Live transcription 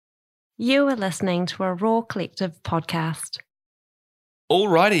You are listening to a Raw Collective podcast.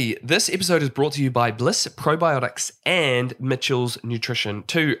 Alrighty, this episode is brought to you by Bliss Probiotics and Mitchell's Nutrition,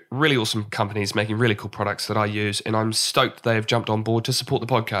 two really awesome companies making really cool products that I use, and I'm stoked they have jumped on board to support the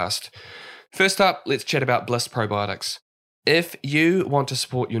podcast. First up, let's chat about Bliss Probiotics. If you want to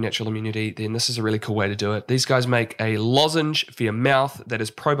support your natural immunity, then this is a really cool way to do it. These guys make a lozenge for your mouth that is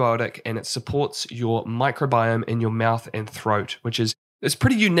probiotic, and it supports your microbiome in your mouth and throat, which is it's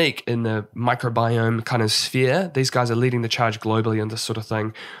pretty unique in the microbiome kind of sphere. These guys are leading the charge globally in this sort of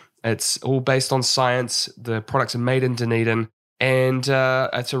thing. It's all based on science. The products are made in Dunedin, and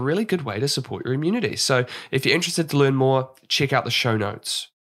it's a really good way to support your immunity. So if you're interested to learn more, check out the show notes.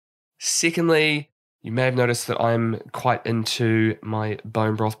 Secondly, you may have noticed that I'm quite into my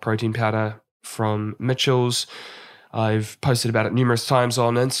bone broth protein powder from Mitchell's. I've posted about it numerous times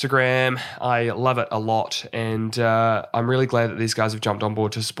on Instagram. I love it a lot, and I'm really glad that these guys have jumped on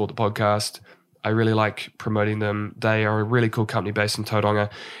board to support the podcast. I really like promoting them. They are a really cool company based in Tauranga,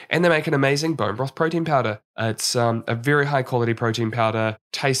 and they make an amazing bone broth protein powder. It's a very high quality protein powder,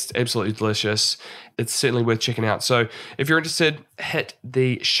 tastes absolutely delicious. It's certainly worth checking out. So if you're interested, hit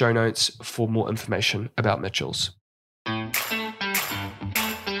the show notes for more information about Mitchell's.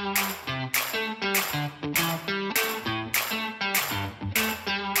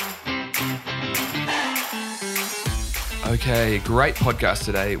 Okay, great podcast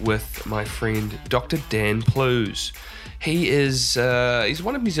today with my friend Dr. Dan Plews. He is he's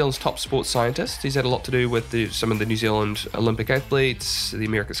one of New Zealand's top sports scientists. He's had a lot to do with some of the New Zealand Olympic athletes, the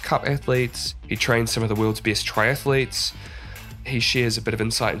America's Cup athletes. He trains some of the world's best triathletes. He shares a bit of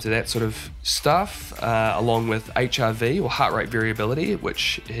insight into that sort of stuff, along with HRV, or heart rate variability,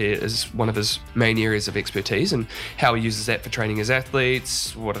 which is one of his main areas of expertise, and how he uses that for training his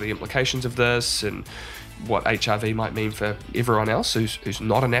athletes, what are the implications of this, and what HRV might mean for everyone else who's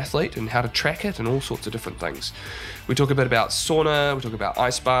not an athlete, and how to track it, and all sorts of different things. We talk a bit about sauna, we talk about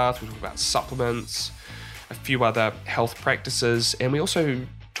ice bath, we talk about supplements, a few other health practices, and we also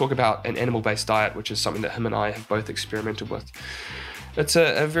talk about an animal-based diet, which is something that him and I have both experimented with. It's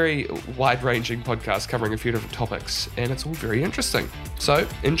a very wide-ranging podcast covering a few different topics, and it's all very interesting. So,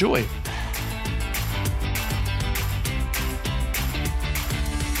 enjoy.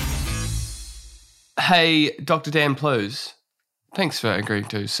 Hey, Dr. Dan Plews, thanks for agreeing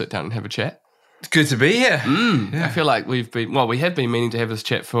to sit down and have a chat. It's good to be here. I feel like we have been meaning to have this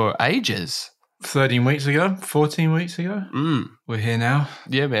chat for ages. 13 weeks ago, 14 weeks ago. We're here now.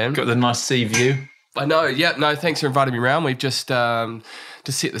 Yeah, man. Got the nice sea view. I know, yeah. No, thanks for inviting me around. We've just, to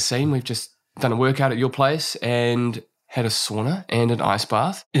set the scene, we've just done a workout at your place and had a sauna and an ice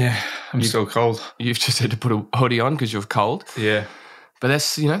bath. Yeah, I'm still cold. You've just had to put a hoodie on because you're cold. Yeah. But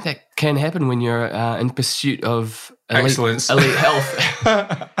that's, that can happen when you're in pursuit of excellence, elite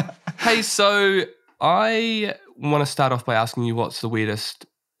health. Hey, so I want to start off by asking you, what's the weirdest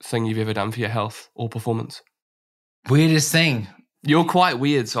thing you've ever done for your health or performance? Weirdest thing? You're quite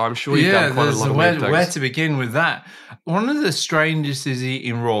weird, so I'm sure you've done quite a lot of weird things. Where to begin with that? One of the strangest is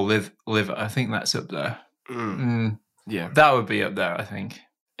eating raw liver. I think that's up there. Yeah. That would be up there, I think.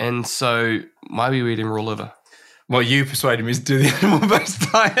 And so, why were you eating raw liver? Well, you persuaded me to do the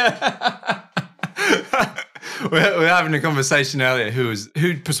animal-based diet. We're having a conversation earlier who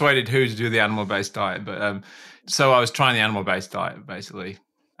persuaded who to do the animal-based diet. But so I was trying the animal-based diet, basically.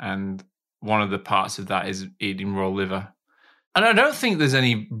 And one of the parts of that is eating raw liver. And I don't think there's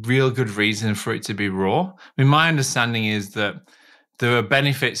any real good reason for it to be raw. I mean, my understanding is that there are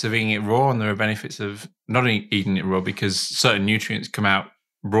benefits of eating it raw and there are benefits of not eating it raw, because certain nutrients come out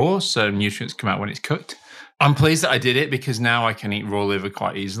raw, certain nutrients come out when it's cooked. I'm pleased that I did it, because now I can eat raw liver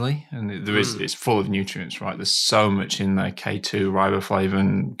quite easily, and it's full of nutrients, right? There's so much in there: K2,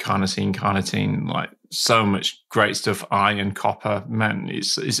 riboflavin, carnitine, like so much great stuff, iron, copper. Man,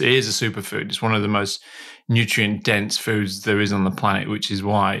 it is a superfood. It's one of the most nutrient-dense foods there is on the planet, which is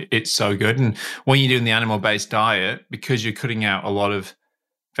why it's so good. And when you're doing the animal-based diet, because you're cutting out a lot of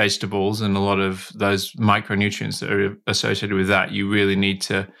vegetables and a lot of those micronutrients that are associated with that, you really need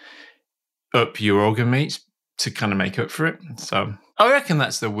to up your organ meats to kind of make up for it. So I reckon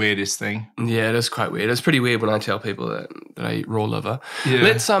that's the weirdest thing. Yeah, it is quite weird. It's pretty weird when I tell people that I eat raw liver. Yeah.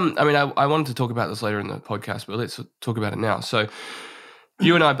 Let's I wanted to talk about this later in the podcast, but let's talk about it now. So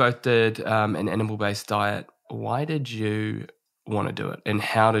you and I both did an animal-based diet. Why did you want to do it? And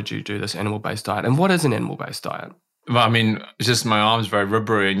how did you do this animal-based diet? And what is an animal-based diet? Well, I mean, it's just my arm's very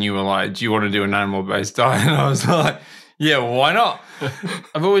rubbery, and you were like, do you want to do an animal-based diet? And I was like, yeah, well, why not?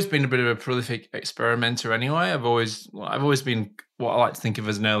 I've always been a bit of a prolific experimenter anyway. I've always been what I like to think of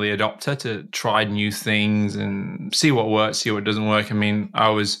as an early adopter, to try new things and see what works, see what doesn't work. I mean, I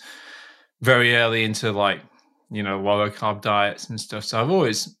was very early into like, lower carb diets and stuff. So I've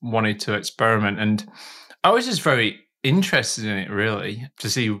always wanted to experiment, and I was just very interested in it, really, to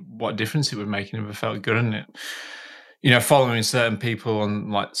see what difference it would make and if it felt good in it. Following certain people on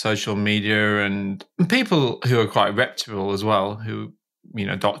like social media and people who are quite reputable as well, who,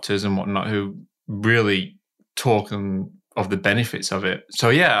 doctors and whatnot, who really talk of the benefits of it. So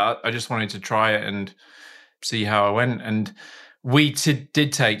yeah, I just wanted to try it and see how I went. And we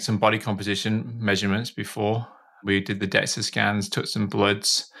did take some body composition measurements before. We did the DEXA scans, took some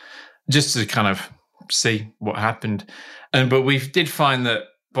bloods, just to kind of see what happened. But we did find that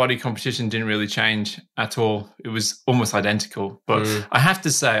body composition didn't really change at all. It was almost identical. But I have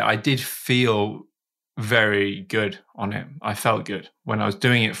to say, I did feel very good on it. I felt good. When I was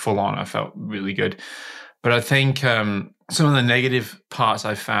doing it full on, I felt really good. But I think some of the negative parts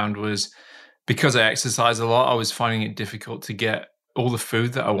I found was because I exercise a lot, I was finding it difficult to get all the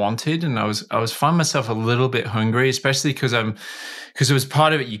food that I wanted, and I was finding myself a little bit hungry, especially because it was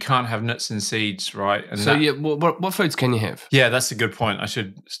part of it. You can't have nuts and seeds, right? And so what foods can you have? Yeah, that's a good point. I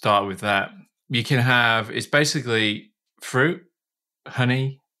should start with that. You can have, it's basically fruit,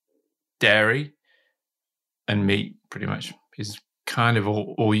 honey, dairy, and meat. Pretty much is kind of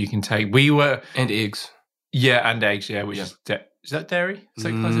all you can take. And eggs. Yeah, and eggs. Yeah, which is that dairy? Is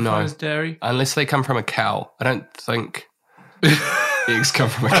that classified as dairy? Unless they come from a cow. I don't think eggs come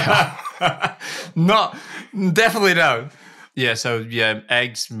from a cow. Definitely no. Yeah, so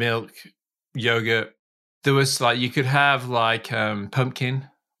eggs, milk, yogurt. There was like, you could have like pumpkin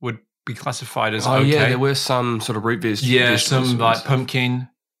would be classified as okay. Yeah, there were some sort of root vegetables. Yeah, some like pumpkin,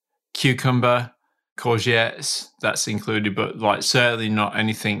 cucumber, courgettes, that's included, but like certainly not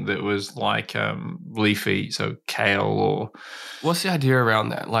anything that was like leafy, so kale or... What's the idea around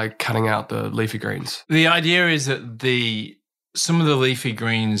that, like cutting out the leafy greens? The idea is that some of the leafy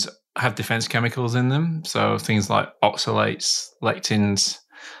greens have defense chemicals in them, so things like oxalates, lectins,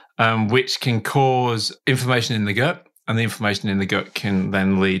 which can cause inflammation in the gut, and the inflammation in the gut can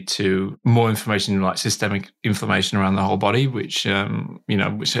then lead to more inflammation, like systemic inflammation around the whole body, which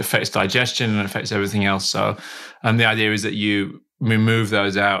which affects digestion and affects everything else. So, the idea is that you remove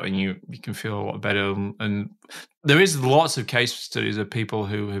those out and you can feel a lot better. And there is lots of case studies of people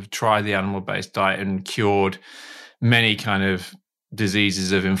who have tried the animal-based diet and cured many kind of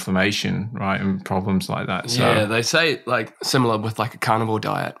diseases of inflammation, right, and problems like that. So, yeah, they say like similar with like a carnivore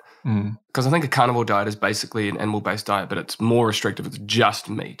diet. Because I think a carnivore diet is basically an animal-based diet, but it's more restrictive. It's just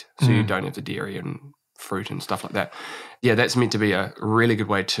meat, so you don't have the dairy and fruit and stuff like that. Yeah, that's meant to be a really good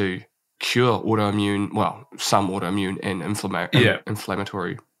way to cure some autoimmune and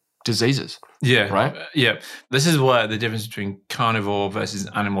inflammatory diseases. Yeah, right. Yeah, this is where the difference between carnivore versus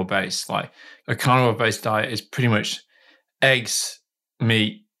animal-based. Like a carnivore-based diet is pretty much eggs,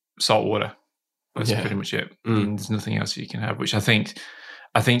 meat, salt water. That's pretty much it. There's nothing else you can have, which I think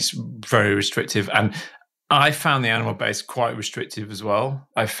it's very restrictive. And I found the animal-based quite restrictive as well.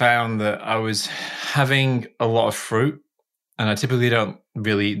 I found that I was having a lot of fruit, and I typically don't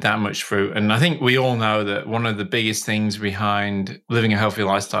really eat that much fruit. And I think we all know that one of the biggest things behind living a healthy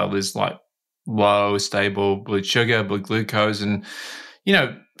lifestyle is like low, stable blood sugar, blood glucose. And,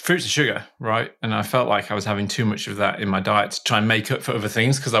 fruit's a sugar, right? And I felt like I was having too much of that in my diet to try and make up for other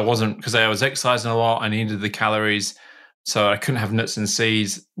things because I was exercising a lot. I needed the calories. So I couldn't have nuts and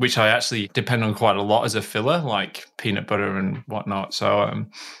seeds, which I actually depend on quite a lot as a filler, like peanut butter and whatnot. So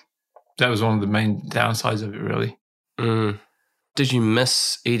that was one of the main downsides of it, really. Did you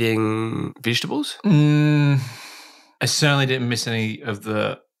miss eating vegetables? I certainly didn't miss any of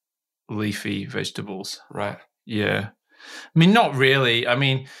the leafy vegetables. Right. Yeah. I mean, not really. I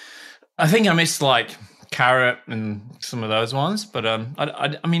mean, I think I missed like carrot and some of those ones, but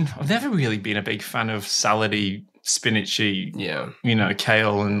I mean, I've never really been a big fan of salady, spinachy,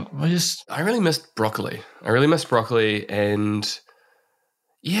 kale, and I really missed broccoli. And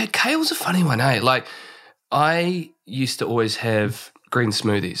kale's a funny one, eh? Like I used to always have green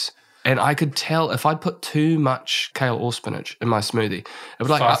smoothies, and I could tell if I put too much kale or spinach in my smoothie, it would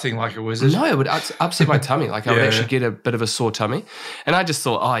fasting like a wizard. No, it would upset my tummy. Like I would actually get a bit of a sore tummy, and I just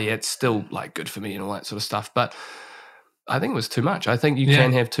thought, it's still like good for me and all that sort of stuff, but I think it was too much. I think you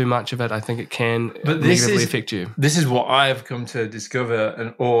can have too much of it. I think it can negatively affect you. This is what I have come to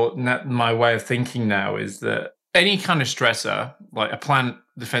discover, my way of thinking now is that any kind of stressor, like a plant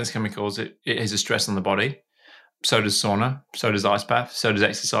defense chemicals, it is a stress on the body. So does sauna, so does ice bath, so does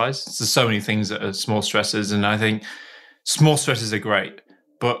exercise. There's so many things that are small stresses, and I think small stresses are great,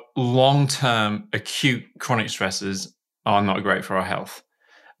 but long-term acute chronic stresses are not great for our health,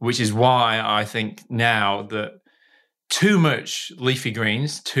 which is why I think now that too much leafy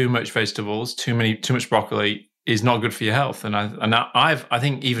greens, too much vegetables, too much broccoli is not good for your health. And I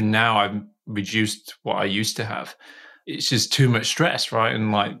think even now I've reduced what I used to have. It's just too much stress, right?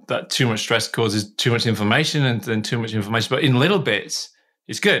 And like that too much stress causes too much inflammation, and then too much inflammation. But in little bits,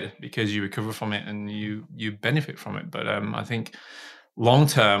 it's good because you recover from it and you benefit from it. But I think long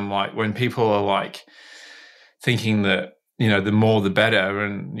term, like when people are like thinking that, you know, the more the better,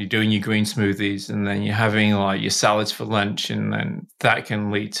 and you're doing your green smoothies and then you're having like your salads for lunch, and then that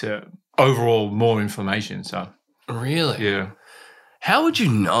can lead to overall more inflammation. So really, yeah. How would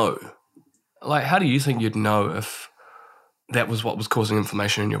you know? Like, how do you think you'd know if that was what was causing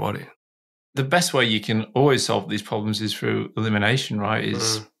inflammation in your body? The best way you can always solve these problems is through elimination, right?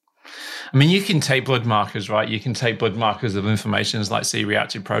 I mean, you can take blood markers, right? You can take blood markers of inflammations like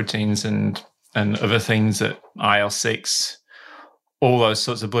C-reactive proteins and other things that IL-6, all those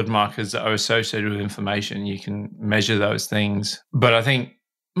sorts of blood markers that are associated with inflammation. You can measure those things. But I think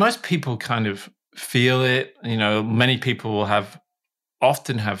most people kind of feel it. You know, many people will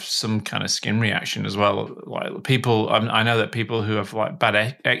often have some kind of skin reaction as well. Like people, I know that people who have like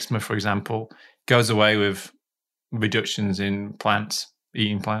bad eczema, for example, goes away with reductions in plants,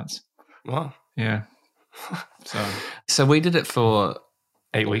 eating plants. Wow. Yeah. So we did it for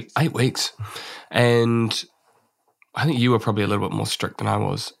 8 weeks. 8 weeks. And I think you were probably a little bit more strict than I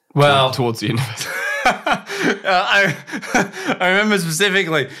was. Well, towards the end of it. I remember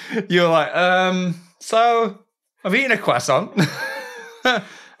specifically, you were like, so I've eaten a croissant.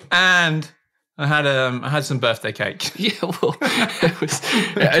 And I had some birthday cake. Yeah, well,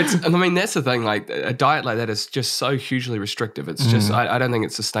 I mean, that's the thing. Like a diet like that is just so hugely restrictive. It's just, I don't think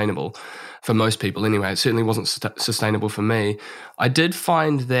it's sustainable for most people anyway. It certainly wasn't sustainable for me. I did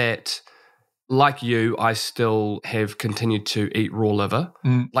find that, like you, I still have continued to eat raw liver.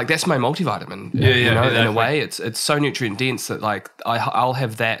 Like that's my multivitamin. Yeah, you know, exactly. in a way, it's so nutrient dense that like I'll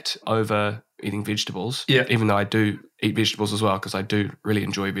have that over eating vegetables. Yeah. Even though I do eat vegetables as well, because I do really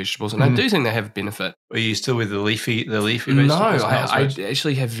enjoy vegetables, and I do think they have benefit. Are you still with the leafy vegetables? No, I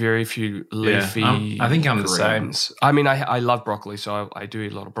actually have very few leafy. I think I'm the same. I mean, I love broccoli, so I do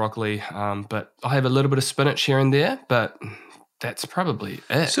eat a lot of broccoli, but I have a little bit of spinach here and there, but that's probably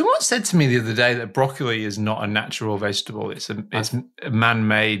it. Someone said to me the other day that broccoli is not a natural vegetable. It's a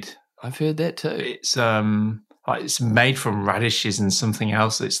man-made. I've heard that too. It's made from radishes and something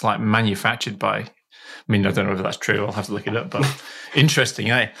else. It's like manufactured by. I mean, I don't know if that's true. I'll have to look it up. But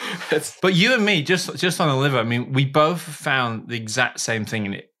interesting, eh? But you and me, just on the liver. I mean, we both found the exact same thing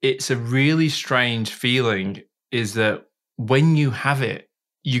in it. It's a really strange feeling. Is that when you have it,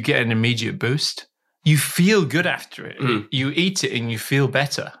 you get an immediate boost. You feel good after it. You eat it and you feel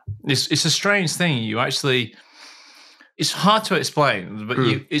better. It's a strange thing. You actually, it's hard to explain, but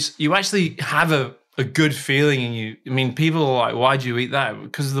you actually have a good feeling. And I mean, people are like, why do you eat that?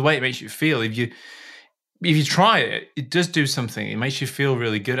 Because of the way it makes you feel. If you try it, it does do something. It makes you feel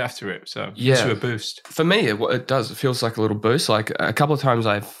really good after it. So it gives you a boost. For me, it does. It feels like a little boost. Like a couple of times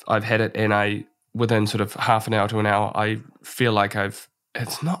I've had it, and within sort of half an hour to an hour, I feel like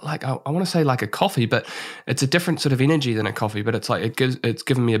it's not like I want to say like a coffee, but it's a different sort of energy than a coffee. But it's like it's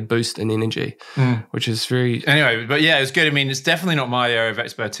given me a boost in energy, which is very anyway. But yeah, it's good. I mean, it's definitely not my area of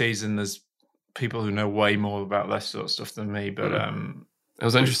expertise, and there's people who know way more about that sort of stuff than me. But it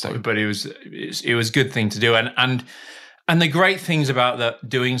was interesting. But it was a good thing to do, and the great things about that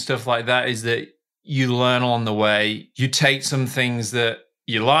doing stuff like that is that you learn along the way. You take some things that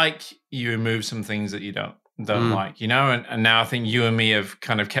you like, you remove some things that you don't like, you know, and now I think you and me have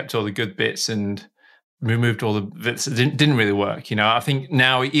kind of kept all the good bits and removed all the bits that didn't really work, you know. I think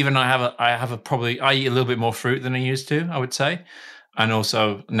now even I eat a little bit more fruit than I used to, I would say, and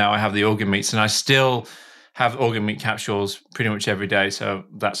also now I have the organ meats, and I still have organ meat capsules pretty much every day. So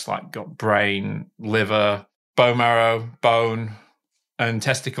that's like got brain, liver, bone marrow, bone, and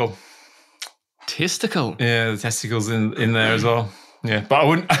testicle. Testicle, yeah, the testicles in there as well. Yeah, but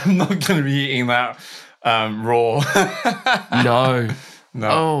I'm not going to be eating that. Raw. No.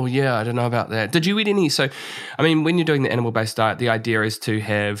 Oh, yeah, I don't know about that. Did you eat any? So, I mean, when you're doing the animal-based diet, the idea is to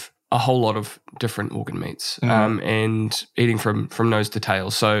have a whole lot of different organ meats and eating from nose to tail.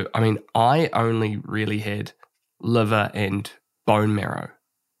 So, I mean, I only really had liver and bone marrow.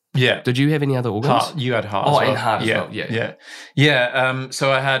 Yeah. Did you have any other organs? Heart. You had heart. Oh, and heart as well. Yeah.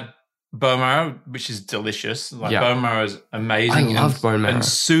 So I had bone marrow, which is delicious. Bone marrow is amazing. I love bone marrow. And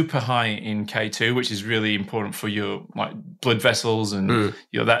super high in K2, which is really important for your like blood vessels and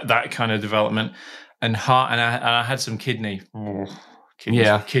your that kind of development. And heart, and I had some kidney.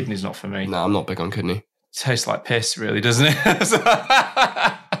 Kidney's not for me. No, I'm not big on kidney. Tastes like piss, really, doesn't it?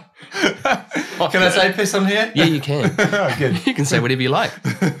 Can I say piss on here? Yeah, you can. Oh, good. You can say whatever you like.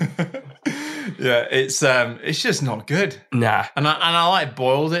 Yeah, it's just not good. Nah. And I like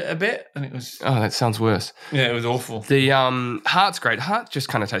boiled it a bit, and it was Oh, that sounds worse. yeah, it was awful. The heart's great. Heart just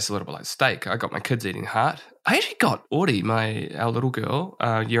kind of tastes a little bit like steak. I got my kids eating heart. I actually got Audie, our little girl,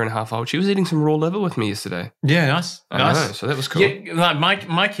 year and a half old. She was eating some raw liver with me yesterday. Yeah, nice. I know, so that was cool. Yeah, like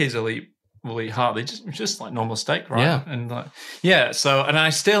my kids will eat heart. They just like normal steak, right? Yeah. And so I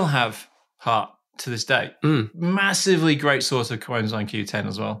still have heart to this day. Massively great source of coenzyme Q10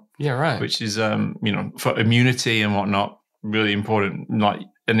 as well. Yeah, right. Which is for immunity and whatnot, really important. Like,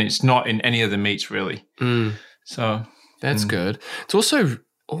 and it's not in any of the meats really. So that's good. It's also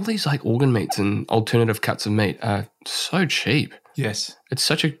all these like organ meats and alternative cuts of meat are so cheap. Yes, it's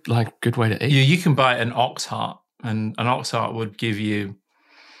such a good way to eat. You can buy an ox heart, and an ox heart would give you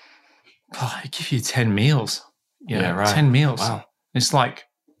 10 meals. Yeah, right. 10 meals. Wow. It's like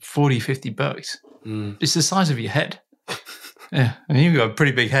 $40-$50. It's the size of your head. Yeah, and you've got a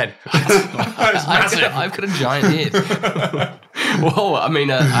pretty big head. It's massive. I've got a giant head. Whoa, I mean,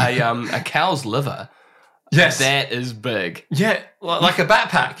 a cow's liver. Yes. That is big. Yeah, like a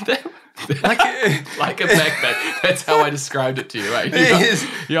backpack. like a backpack. That's how I described it to you, right? It is.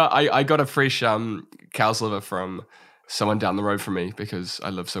 Yeah, I got a fresh cow's liver from someone down the road from me because I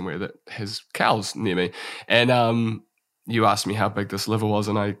live somewhere that has cows near me. And you asked me how big this liver was,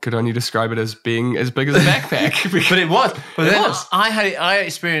 and I could only describe it as being as big as a backpack. But it was. But it then was. I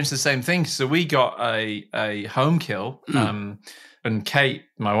experienced the same thing. So we got a home kill, and Kate,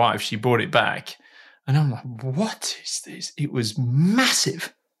 my wife, she brought it back. And I'm like, what is this? It was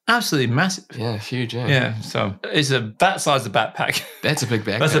massive. Absolutely massive. Yeah, huge. Yeah. So it's that size of backpack. That's a big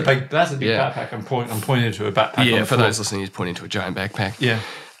backpack. That's a big backpack. I'm pointing to a backpack. Yeah, for those listening, he's pointing to a giant backpack. Yeah.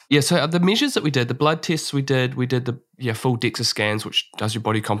 Yeah, so the measures that we did, the blood tests we did the full DEXA scans, which does your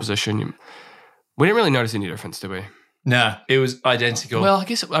body composition. We didn't really notice any difference, did we? No, it was identical. Well,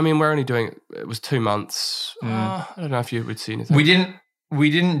 we're only doing it was 2 months. I don't know if you would see anything. We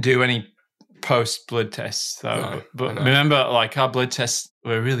didn't do any post blood tests though. No, but remember, like, our blood tests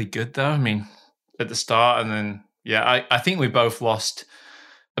were really good though. I mean, at the start, and then I think we both lost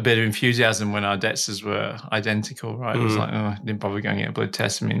a bit of enthusiasm when our DEXAs were identical, right? It was like, I didn't bother going to get a blood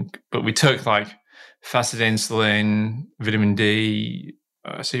test. I mean, but we took like fasted insulin, vitamin D,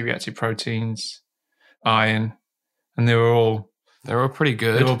 C-reactive proteins, iron, and they were all pretty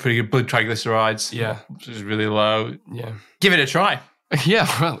good. They were all pretty good. Blood triglycerides, which was really low. Yeah, give it a try.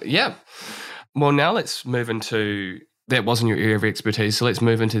 Well, now let's move into, that wasn't your area of expertise, so let's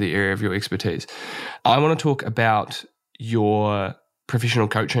move into the area of your expertise. I want to talk about your professional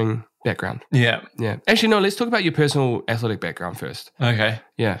coaching background. Yeah. Actually, no, let's talk about your personal athletic background first. Okay.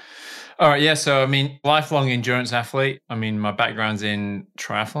 Yeah. All right, yeah, so, I mean, lifelong endurance athlete. I mean, my background's in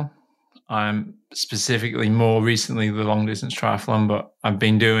triathlon. I'm specifically more recently the long-distance triathlon, but I've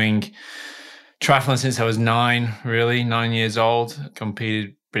been doing triathlon since I was 9 years old.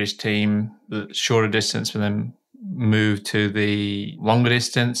 Competed British team, the shorter distance, and then moved to the longer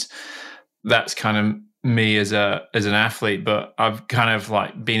distance. That's kind of me as an athlete, but I've kind of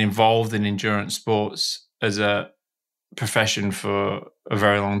like been involved in endurance sports as a profession for a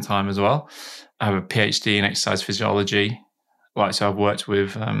very long time as well. I have a PhD in exercise physiology. So I've worked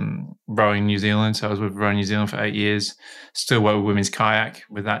with Rowing New Zealand. So I was with Rowing New Zealand for 8 years. Still work with women's kayak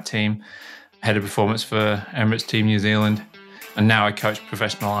with that team. Head of performance for Emirates Team New Zealand. And now I coach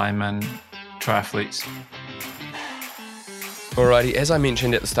professional Ironman triathletes. Alrighty, as I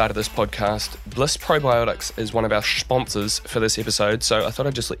mentioned at the start of this podcast, Bliss Probiotics is one of our sponsors for this episode, so I thought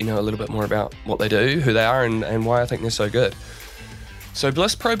I'd just let you know a little bit more about what they do, who they are, and why I think they're so good. So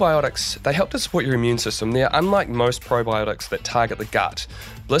Bliss Probiotics, they help to support your immune system. They're unlike most probiotics that target the gut.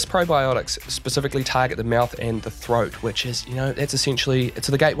 Bliss Probiotics specifically target the mouth and the throat, which is, that's essentially, it's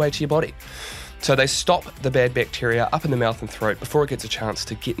the gateway to your body. So they stop the bad bacteria up in the mouth and throat before it gets a chance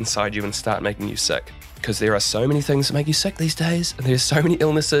to get inside you and start making you sick. Because there are so many things that make you sick these days, and there's so many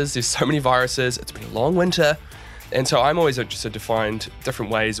illnesses, there's so many viruses, it's been a long winter. And so I'm always interested to find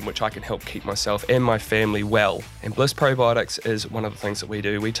different ways in which I can help keep myself and my family well. And Bliss Probiotics is one of the things that we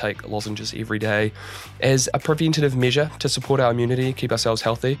do. We take lozenges every day as a preventative measure to support our immunity, keep ourselves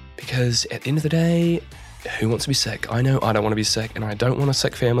healthy. Because at the end of the day, who wants to be sick? I know I don't want to be sick, and I don't want a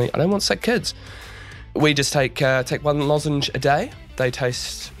sick family. I don't want sick kids. We just take one lozenge a day. They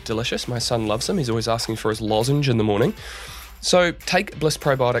taste delicious. My son loves them. He's always asking for his lozenge in the morning. So take Bliss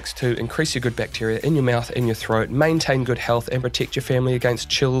Probiotics to increase your good bacteria in your mouth and your throat, maintain good health, and protect your family against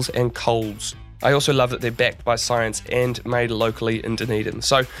chills and colds. I also love that they're backed by science and made locally in Dunedin.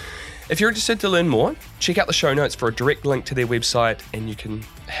 So If you're interested to learn more, check out the show notes for a direct link to their website, and you can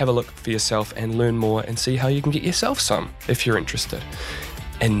have a look for yourself and learn more and see how you can get yourself some if you're interested.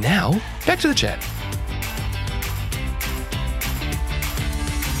 And now, back to the chat.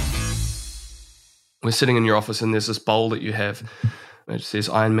 We're sitting in your office and there's this bowl that you have. It says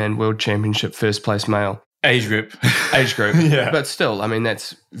Ironman World Championship first place male. Age group. Yeah. But still, I mean,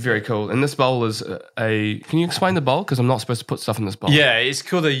 that's very cool. And this bowl is can you explain the bowl? Because I'm not supposed to put stuff in this bowl. Yeah, it's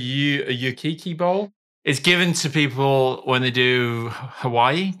called a Yukiki bowl. It's given to people when they do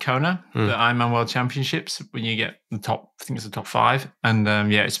Hawaii, Kona, the Ironman World Championships, when you get the top, I think it's the top 5. And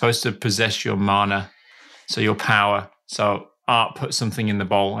it's supposed to possess your mana, so your power. So Art put something in the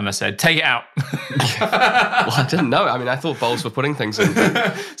bowl and I said, take it out. Well, I didn't know. I mean, I thought bowls were putting things in.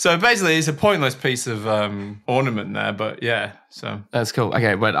 So basically, it's a pointless piece of ornament there, but yeah. So that's cool.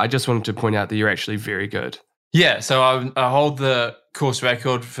 Okay, but I just wanted to point out that you're actually very good. Yeah, so I hold the course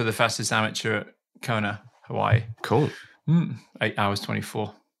record for the fastest amateur at Kona, Hawaii. Cool. 8 hours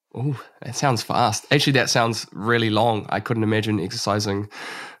 24. Oh, that sounds fast. Actually, that sounds really long. I couldn't imagine exercising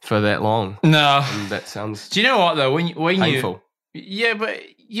for that long. No. That sounds Do you know what, though? When painful. Yeah, but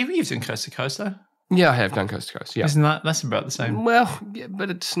you've done coast to coast, though. Yeah, I have done coast to coast, yeah. Isn't that's about the same? Well, yeah, but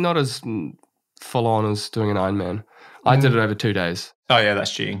it's not as full on as doing an Ironman. I did it over 2 days. Oh, yeah,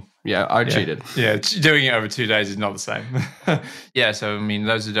 that's cheating. Yeah, I cheated. Yeah, doing it over 2 days is not the same. Yeah, so, I mean,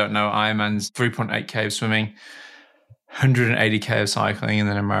 those who don't know, Ironman's 3.8K of swimming, 180K of cycling, and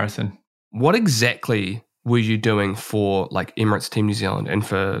then a marathon. What exactly were you doing for like Emirates Team New Zealand and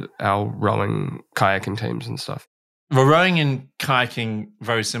for our rowing, kayaking teams and stuff? Well, rowing and kayaking,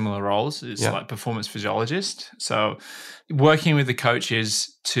 very similar roles. It's like performance physiologist. So working with the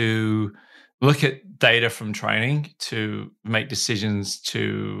coaches to look at data from training to make decisions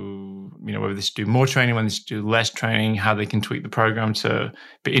to, whether they should do more training, when they should do less training, how they can tweak the program to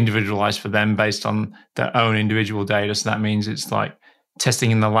be individualized for them based on their own individual data. So that means it's like testing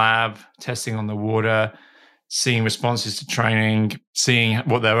in the lab, testing on the water, seeing responses to training, seeing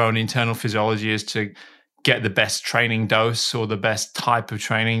what their own internal physiology is to get the best training dose or the best type of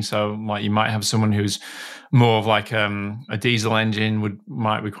training. So like you might have someone who's more of like a diesel engine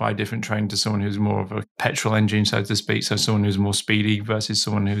might require different training to someone who's more of a petrol engine, so to speak. So someone who's more speedy versus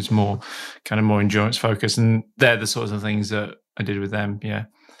someone who's more endurance focused. And they're the sorts of things that I did with them. Yeah.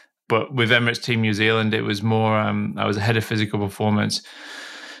 But with Emirates Team New Zealand, it was more, I was a head of physical performance.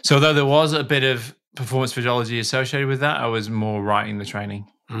 So although there was a bit of performance physiology associated with that, I was more writing the training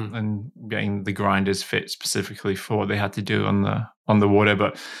and getting the grinders fit specifically for what they had to do on the water.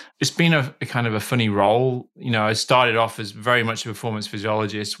 But it's been a kind of a funny role. I started off as very much a performance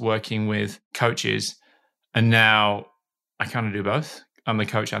physiologist working with coaches, and now I kind of do both. I'm the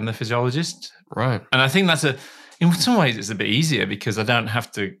coach and the physiologist. Right. And I think in some ways it's a bit easier because I don't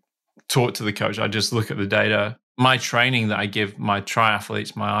have to talk to the coach. I just look at the data. My training that I give my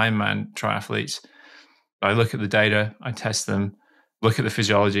triathletes, my Ironman triathletes, I look at the data, I test them, look at the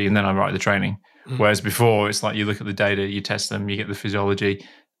physiology, and then I write the training. Whereas before, it's like you look at the data, you test them, you get the physiology,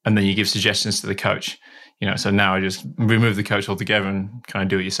 and then you give suggestions to the coach. So now I just remove the coach altogether and kind of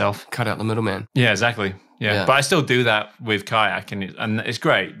do it yourself. Cut out the middleman. Yeah, exactly. Yeah. But I still do that with kayak, and it's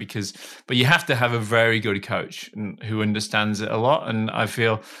great but you have to have a very good coach who understands it a lot. And I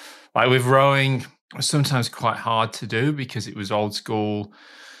feel like with rowing, it's sometimes quite hard to do because it was old school.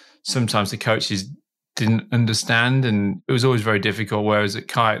 Sometimes the coaches didn't understand, and it was always very difficult. Whereas at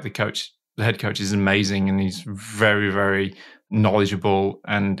kayak, the head coach is amazing, and he's very, very knowledgeable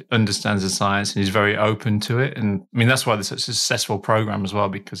and understands the science, and he's very open to it. And I mean, that's why there's such a successful program as well,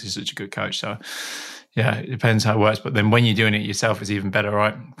 because he's such a good coach. So yeah, it depends how it works. But then when you're doing it yourself, it's even better,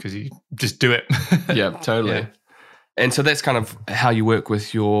 right? Because you just do it. Yeah, totally. Yeah. And so that's kind of how you work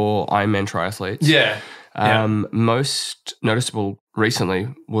with your Ironman triathletes. Yeah. Most noticeable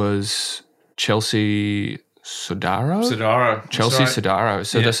recently was Chelsea Sodaro. Chelsea Sodaro.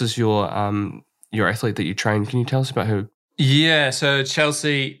 So this is your athlete that you train. Can you tell us about her? Yeah, so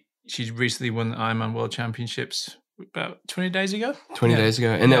Chelsea, she recently won the Ironman World Championships about 20 days ago. 20 days ago.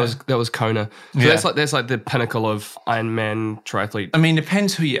 And that was Kona. So that's like the pinnacle of Ironman triathlete. I mean,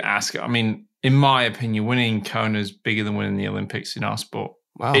 depends who you ask. I mean, in my opinion, winning Kona is bigger than winning the Olympics in our sport.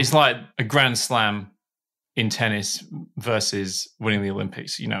 Wow. It's like a Grand Slam in tennis versus winning the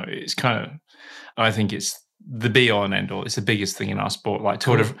Olympics. It's kind of, I think it's the be-all and end-all. It's the biggest thing in our sport, like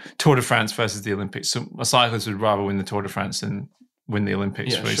Tour de France versus the Olympics. So a cyclist would rather win the Tour de France than win the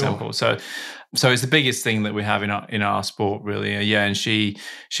Olympics, for example. So it's the biggest thing that we have in our sport, really. And she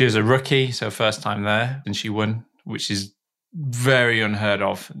was a rookie, so first time there, and she won, which is very unheard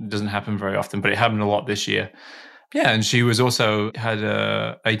of. It doesn't happen very often, but it happened a lot this year. Yeah, and she was also had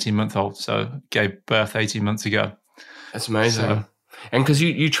a 18-month-old, so gave birth 18 months ago. That's amazing. So, and because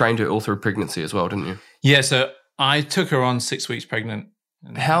you trained her all through pregnancy as well, didn't you? yeah, so I took her on 6 weeks pregnant.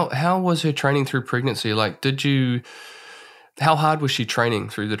 How was her training through pregnancy? Like, how hard was she training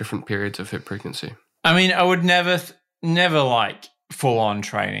through the different periods of her pregnancy? I mean, I would never like full on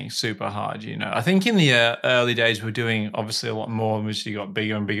training super hard, you know. I think in the early days, we're doing obviously a lot more. And as she got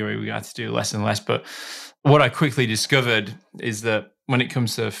bigger and bigger, we had to do less and less. But what I quickly discovered is that when it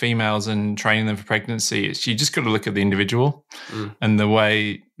comes to females and training them for pregnancy, you just got to look at the individual and the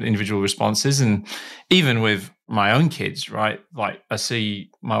way the individual responses. And even with my own kids, right? Like I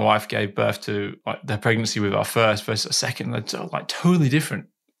see my wife gave birth to like their pregnancy with our first versus a second. They're like totally different,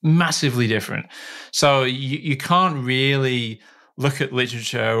 massively different. So you can't really look at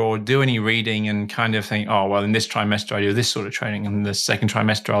literature or do any reading and kind of think, oh, well, in this trimester, I do this sort of training. And the second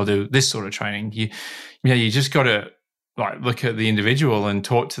trimester, I'll do this sort of training. You just got to like look at the individual and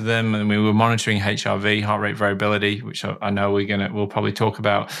talk to them. And we were monitoring HRV, heart rate variability, which I know we'll probably talk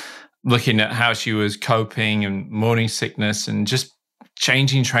about, looking at how she was coping and morning sickness and just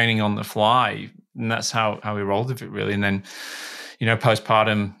changing training on the fly. And that's how we rolled with it, really. And then, you know,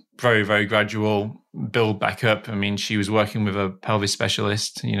 postpartum, very, very gradual build back up. I mean, she was working with a pelvis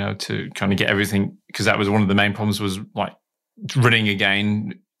specialist, you know, to kind of get everything, because that was one of the main problems, was like running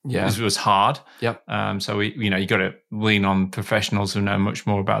again. Yeah, it was hard. Yep. So you got to lean on professionals who know much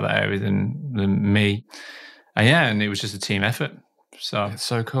more about that area than me. And it was just a team effort. So it's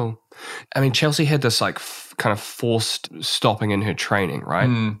so cool. I mean, Chelsea had this like kind of forced stopping in her training,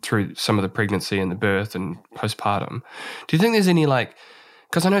 right? Through some of the pregnancy and the birth and postpartum. Do you think there's any like,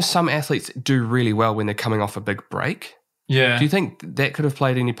 because I know some athletes do really well when they're coming off a big break. Yeah. Do you think that could have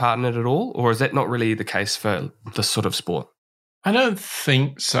played any part in it at all? Or is that not really the case for this sort of sport? I don't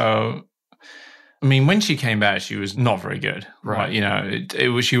think so. I mean, when she came back, she was not very good. Right. Like, you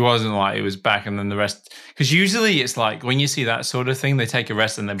know, she wasn't like it was back and then the rest. Because usually it's like when you see that sort of thing, they take a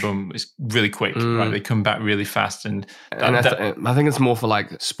rest and then boom, it's really quick. Right? They come back really fast. And I think it's more for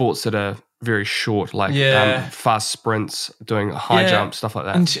like sports that are very short, like fast sprints, doing high jumps, stuff like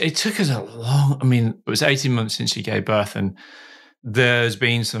that. And it took us it was 18 months since she gave birth, and there's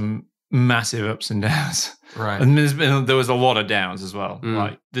been some massive ups and downs. Right. And there was a lot of downs as well.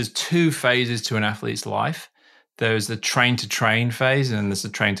 Like there's two phases to an athlete's life. There's the train to train phase and there's the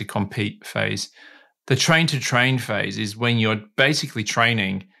train to compete phase. The train to train phase is when you're basically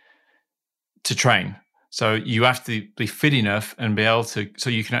training to train. So you have to be fit enough and be able to, so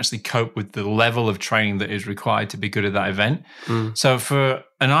you can actually cope with the level of training that is required to be good at that event. So for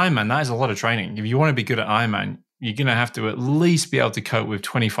an Ironman, that is a lot of training. If you want to be good at Ironman, you're going to have to at least be able to cope with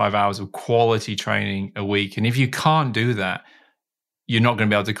 25 hours of quality training a week. And if you can't do that, you're not going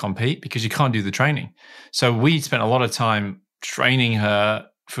to be able to compete because you can't do the training. So we spent a lot of time training her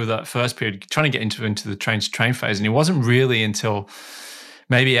for that first period, trying to get into the train to train phase. And it wasn't really until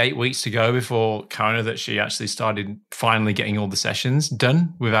maybe 8 weeks to go before Kona that she actually started finally getting all the sessions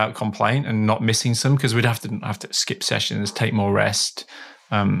done without complaint and not missing some, because we'd have to skip sessions, take more rest.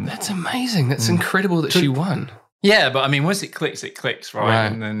 That's amazing. That's incredible that she won. Yeah, but I mean, once it clicks, right?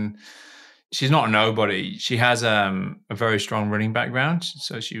 And then she's not a nobody. She has a very strong running background.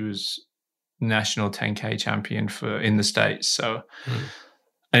 So she was national 10K champion in the States. So,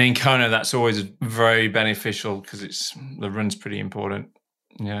 and in Kona, that's always very beneficial because the run's pretty important.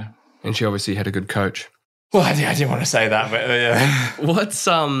 Yeah. And she obviously had a good coach. Well, I didn't want to say that, but yeah. What's,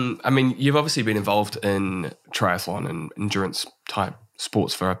 I mean, you've obviously been involved in triathlon and endurance type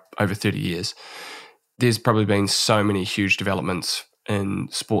sports for over 30 years. There's probably been so many huge developments in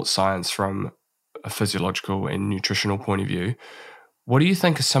sports science from a physiological and nutritional point of view. What do you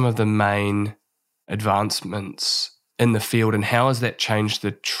think are some of the main advancements in the field, and how has that changed the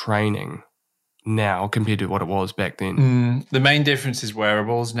training now compared to what it was back then? The main difference is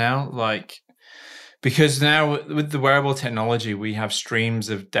wearables now, because now with the wearable technology, we have streams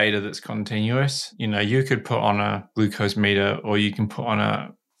of data that's continuous. You know, you could put on a glucose meter, or you can put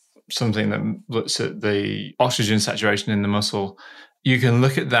on something that looks at the oxygen saturation in the muscle. You can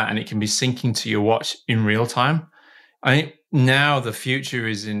look at that and it can be syncing to your watch in real time. I think now the future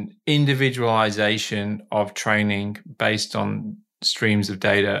is in individualization of training based on streams of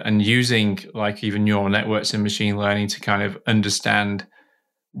data and using like even neural networks and machine learning to kind of understand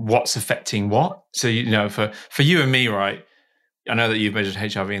what's affecting what. So, you know, for you and me, right, I know that you've measured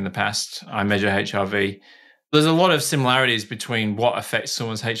HRV in the past. I measure HRV. There's a lot of similarities between what affects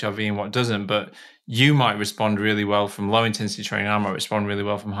someone's HRV and what doesn't, but you might respond really well from low intensity training. I might respond really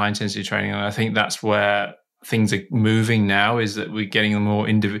well from high intensity training. And I think that's where things are moving now, is that we're getting a more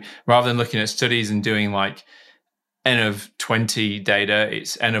rather than looking at studies and doing like N of 20 data,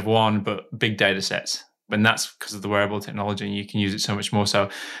 it's N of 1, but big data sets. And that's because of the wearable technology, and you can use it so much more. So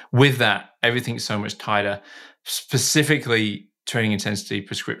with that, everything's so much tighter, specifically training intensity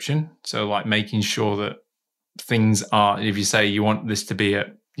prescription. So like making sure that things are, if you say you want this to be at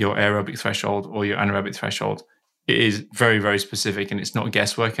your aerobic threshold or your anaerobic threshold, it is very, very specific, and it's not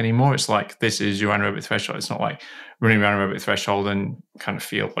guesswork anymore. It's like, this is your anaerobic threshold. It's not like running your anaerobic threshold and kind of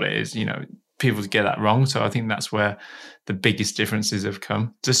feel what it is. People get that wrong. So I think that's where the biggest differences have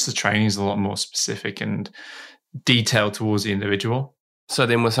come. Just the training is a lot more specific and detailed towards the individual. So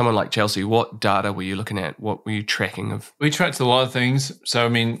then with someone like Chelsea, what data were you looking at? What were you tracking of? We tracked a lot of things. So,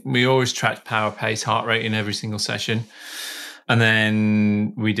 we always tracked power, pace, heart rate in every single session. And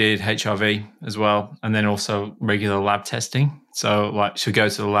then we did HRV as well. And then also regular lab testing. So like, she'd go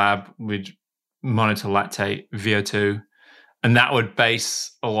to the lab, we'd monitor lactate, VO2, and that would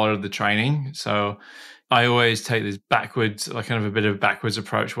base a lot of the training. So I always take this backwards, like kind of a bit of a backwards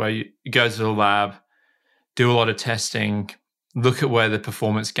approach, where you go to the lab, do a lot of testing, look at where the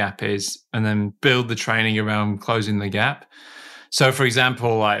performance gap is, and then build the training around closing the gap. So for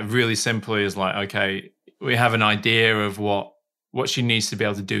example, like really simply is like, okay, we have an idea of what she needs to be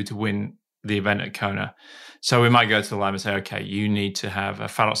able to do to win the event at Kona. So we might go to the lab and say, okay, you need to have a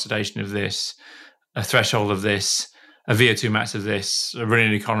fat oxidation of this, a threshold of this, a VO2 max of this, a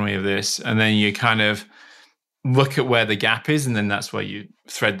running economy of this, and then you kind of look at where the gap is, and then that's where you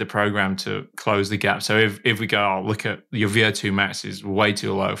thread the program to close the gap. So if we go, look at your VO2 max is way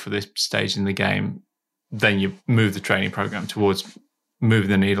too low for this stage in the game, then you move the training program towards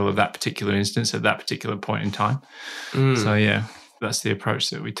moving the needle of that particular instance at that particular point in time. So yeah, that's the approach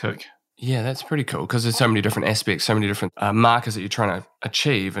that we took. Yeah, that's pretty cool, because there's so many different aspects, so many different markers that you're trying to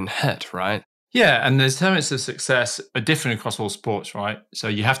achieve and hit, right? Yeah, and the determinants of success are different across all sports, right? So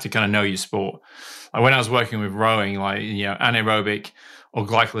you have to kind of know your sport. Like when I was working with rowing, anaerobic or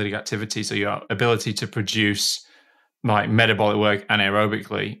glycolytic activity, so your ability to produce like metabolic work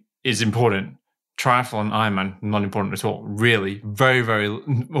anaerobically is important. Triathlon, Ironman, not important at all. Really, very, very,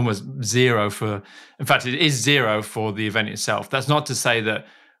 almost zero for, in fact, it is zero for the event itself. That's not to say that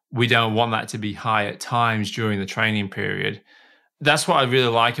we don't want that to be high at times during the training period. That's what I really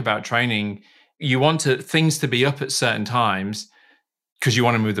like about training. You want things to be up at certain times because you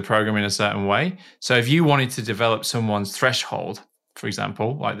want to move the program in a certain way. So if you wanted to develop someone's threshold, for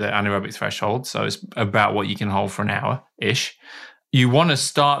example, like the anaerobic threshold, so it's about what you can hold for an hour-ish, you want to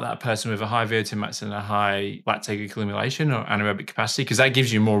start that person with a high VO2 max and a high lactate accumulation or anaerobic capacity, because that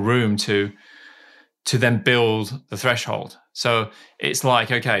gives you more room to then build the threshold. So it's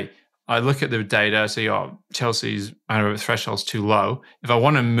like, okay, I look at the data, so Chelsea's anaerobic threshold's too low. If I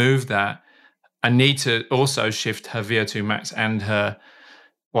want to move that, I need to also shift her VO2 max and her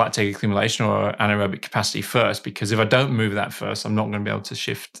lactate accumulation or anaerobic capacity first, because if I don't move that first, I'm not going to be able to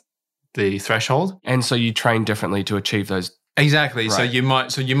shift the threshold. And so you train differently to achieve those. Exactly. Right.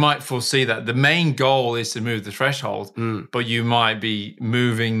 So you might foresee that the main goal is to move the threshold, but you might be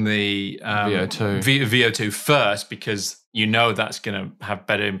moving the VO2 first, because you know that's going to have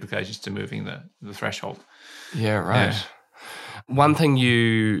better implications to moving the threshold. Yeah, right. Yeah. One thing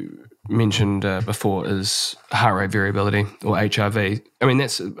you mentioned before is heart rate variability, or HRV. I mean,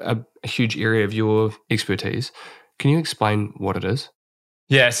 that's a huge area of your expertise. Can you explain what it is?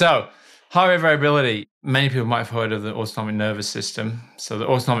 Yeah, so heart rate variability, many people might have heard of the autonomic nervous system. So the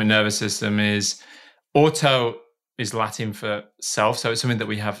autonomic nervous system is, auto is Latin for self, so it's something that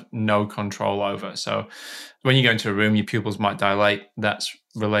we have no control over. So when you go into a room, your pupils might dilate. That's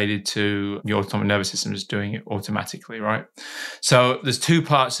related to your autonomic nervous system is doing it automatically, right? So there's two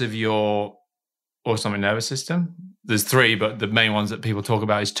parts of your autonomic nervous system. There's three, but the main ones that people talk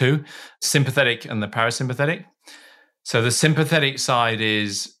about is two: sympathetic and the parasympathetic. So the sympathetic side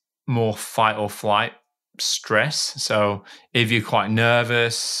is more fight or flight stress. So if you're quite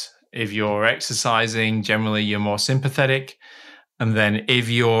nervous, if you're exercising, generally you're more sympathetic. And then if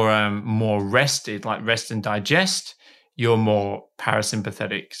you're more rested, like rest and digest, you're more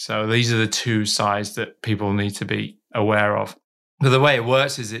parasympathetic. So these are the two sides that people need to be aware of. But the way it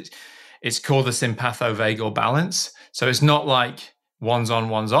works is it's called the sympathovagal balance. So it's not like one's on,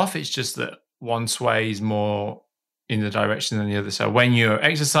 one's off. It's just that one sways more in the direction than the other. So when you're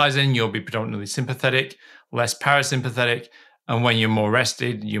exercising, you'll be predominantly sympathetic, less parasympathetic. And when you're more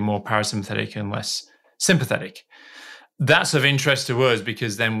rested, you're more parasympathetic and less sympathetic. That's of interest to us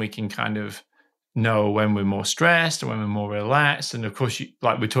because then we can kind of know when we're more stressed and when we're more relaxed. And of course,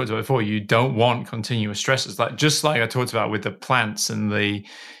 like we talked about before, you don't want continuous stresses. Just like I talked about with the plants and the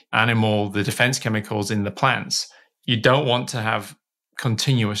animal, the defense chemicals in the plants, you don't want to have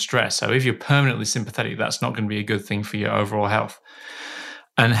continuous stress. So if you're permanently sympathetic, that's not going to be a good thing for your overall health.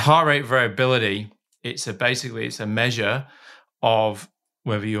 And heart rate variability, it's a measure of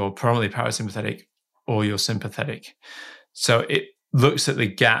whether you're permanently parasympathetic or you're sympathetic. So it looks at the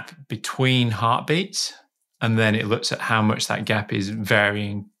gap between heartbeats, and then it looks at how much that gap is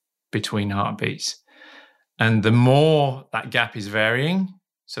varying between heartbeats. And the more that gap is varying,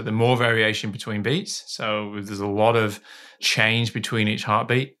 so the more variation between beats, so if there's a lot of change between each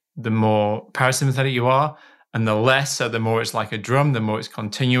heartbeat, the more parasympathetic you are, and the less, so the more it's like a drum, the more it's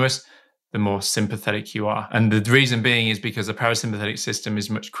continuous, the more sympathetic you are. And the reason being is because the parasympathetic system is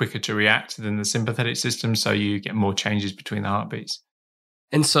much quicker to react than the sympathetic system, so you get more changes between the heartbeats.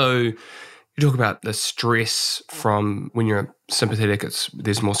 And so you talk about the stress from when you're sympathetic,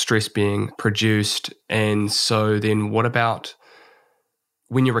 there's more stress being produced. And so then what about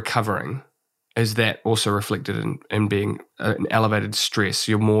when you're recovering? Is that also reflected in being an elevated stress?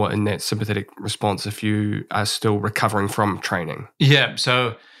 You're more in that sympathetic response if you are still recovering from training. Yeah.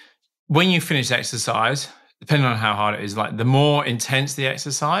 So when you finish exercise, depending on how hard it is, like the more intense the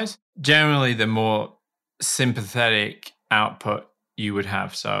exercise, generally the more sympathetic output you would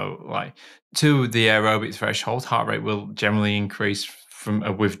have. So like to the aerobic threshold, heart rate will generally increase from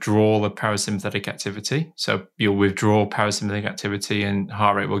a withdrawal of parasympathetic activity. So you'll withdraw parasympathetic activity and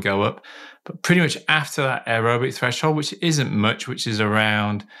heart rate will go up. But pretty much after that aerobic threshold, which isn't much, which is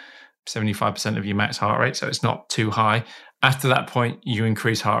around 75% of your max heart rate, so it's not too high. After that point, you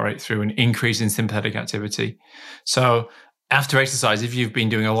increase heart rate through an increase in sympathetic activity. So after exercise, if you've been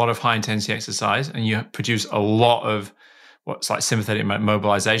doing a lot of high intensity exercise and you produce a lot of what's like sympathetic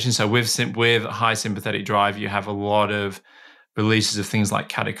mobilization, so with high sympathetic drive, you have a lot of releases of things like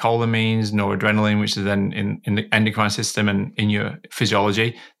catecholamines, noradrenaline, which is then in the endocrine system and in your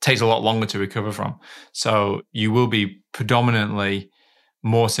physiology, takes a lot longer to recover from. So you will be predominantly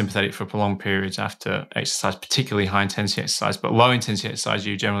more sympathetic for prolonged periods after exercise, particularly high intensity exercise, but low intensity exercise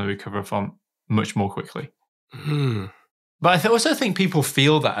you generally recover from much more quickly. But I also think people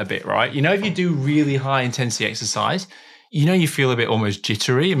feel that a bit, right? You know, if you do really high intensity exercise, you know, you feel a bit almost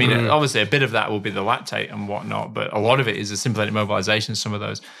jittery. I mean, obviously a bit of that will be the lactate and whatnot, but a lot of it is the sympathetic mobilization, some of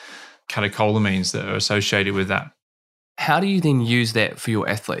those catecholamines that are associated with that. How do you then use that for your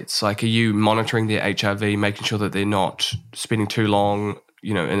athletes? Like, are you monitoring their HRV, making sure that they're not spending too long,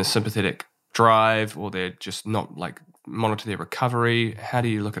 you know, in a sympathetic drive, or they're just not like monitor their recovery? How do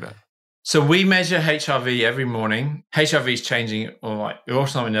you look at it? So we measure HRV every morning. HRV is changing, or like your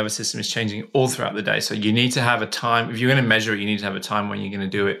autonomic nervous system is changing all throughout the day. So you need to have a time. If you're going to measure it, you need to have a time when you're going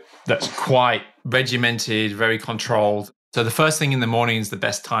to do it that's quite regimented, very controlled. So the first thing in the morning is the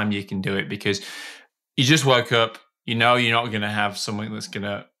best time you can do it, because you just woke up, you know you're not going to have something that's going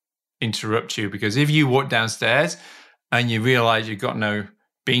to interrupt you. Because if you walk downstairs and you realize you've got no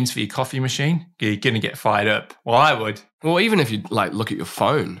beans for your coffee machine, you're going to get fired up. Well, I would. Well, even if you like look at your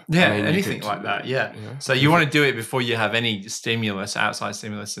phone. Yeah, I mean, anything like that. Yeah. So you want to do it before you have any stimulus, outside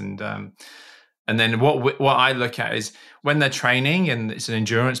stimulus. And then what I look at is when they're training, and it's an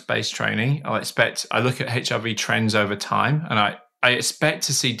endurance-based training, I look at HRV trends over time, and I expect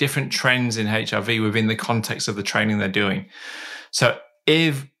to see different trends in HRV within the context of the training they're doing. So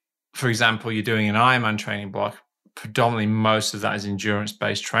if, for example, you're doing an Ironman training block, predominantly most of that is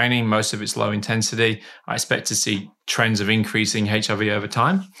endurance-based training. Most of it's low intensity. I expect to see trends of increasing HRV over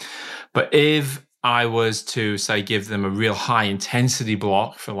time. But if I was to, say, give them a real high intensity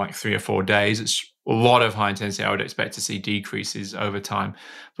block for like 3 or 4 days, it's a lot of high intensity, I would expect to see decreases over time.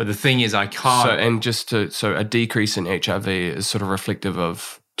 But the thing is, I can't. So a decrease in HRV is sort of reflective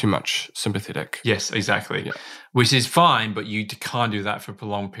of too much sympathetic. Yes, exactly. Yeah. Which is fine, but you can't do that for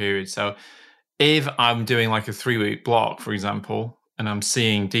prolonged periods. So if I'm doing like a 3-week block, for example, and I'm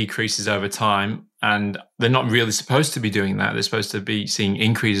seeing decreases over time, and they're not really supposed to be doing that, they're supposed to be seeing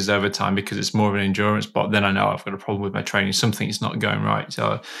increases over time because it's more of an endurance block, then I know I've got a problem with my training. Something is not going right.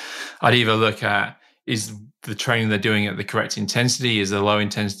 So I'd either look at, is the training they're doing at the correct intensity? Is the low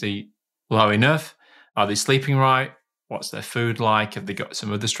intensity low enough? Are they sleeping right? What's their food like? Have they got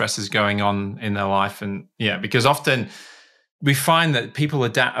some other stresses going on in their life? And yeah, because often we find that people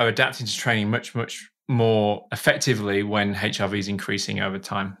are adapting to training much, much more effectively when HRV is increasing over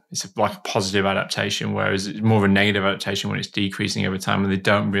time. It's like a positive adaptation, whereas it's more of a negative adaptation when it's decreasing over time and they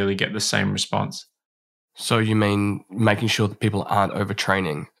don't really get the same response. So you mean making sure that people aren't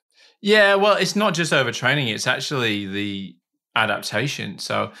overtraining? Yeah, well, it's not just overtraining, it's actually the adaptation.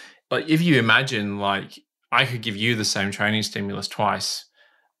 So like if you imagine, like I could give you the same training stimulus twice.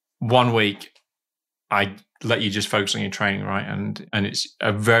 1 week, I let you just focus on your training, right? And it's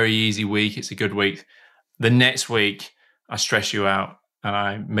a very easy week. It's a good week. The next week, I stress you out and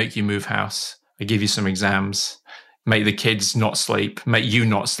I make you move house. I give you some exams, make the kids not sleep, make you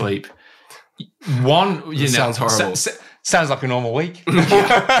not sleep. Sounds horrible. Sounds like a normal week.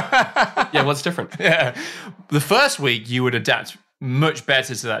 Yeah, what's different? Yeah. The first week, you would adapt much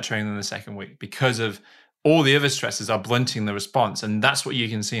better to that training than the second week because of all the other stresses are blunting the response. And that's what you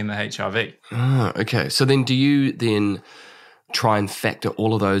can see in the HRV. Oh, okay. So then do you then try and factor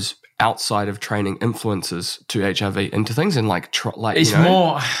all of those outside of training influences to HRV into things and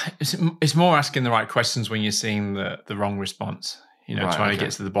it's more asking the right questions when you're seeing the wrong response. Trying to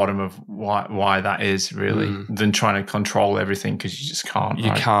get to the bottom of why that is really than trying to control everything because you just can't.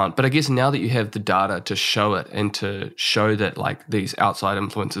 You can't. But I guess now that you have the data to show it and to show that like these outside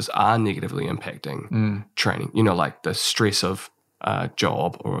influences are negatively impacting training, like the stress of a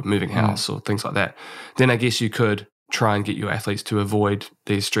job or a moving house or things like that, then I guess you could try and get your athletes to avoid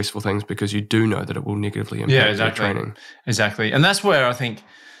these stressful things because you do know that it will negatively impact their training. Exactly. And that's where I think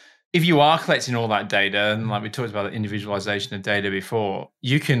if you are collecting all that data, and like we talked about the individualization of data before,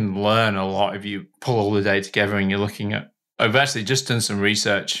 you can learn a lot if you pull all the data together and you're looking at, I've actually just done some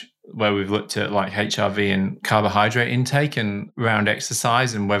research where we've looked at like HRV and carbohydrate intake and around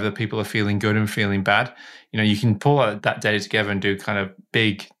exercise and whether people are feeling good and feeling bad. You can pull that data together and do kind of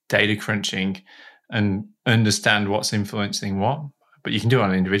big data crunching and understand what's influencing what, but you can do it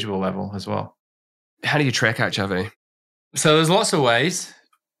on an individual level as well. How do you track HRV? So there's lots of ways.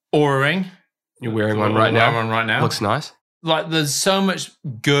 Oura Ring. You're wearing one right now. One right now. Looks nice. Like there's so much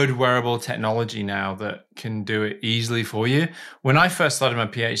good wearable technology now that can do it easily for you. When I first started my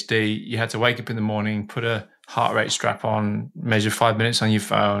PhD, you had to wake up in the morning, put a heart rate strap on, measure 5 minutes on your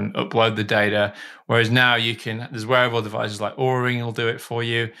phone, upload the data. Whereas now there's wearable devices like Oura Ring will do it for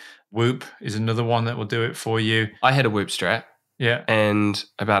you. Whoop is another one that will do it for you. I had a Whoop strap. Yeah. And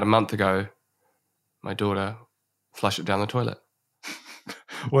about a month ago, my daughter flushed it down the toilet.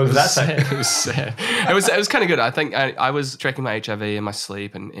 What does that say? It was sad. It was kind of good. I think I was tracking my HRV and my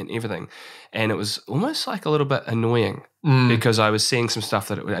sleep and everything. And it was almost like a little bit annoying because I was seeing some stuff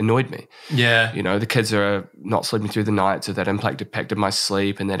that annoyed me. Yeah. The kids are not sleeping through the night, so that impacted my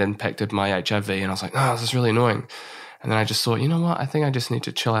sleep and that impacted my HRV. And I was like, no, this is really annoying. And then I just thought, you know what? I think I just need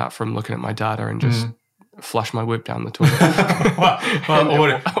to chill out from looking at my data and just flush my Whoop down the toilet.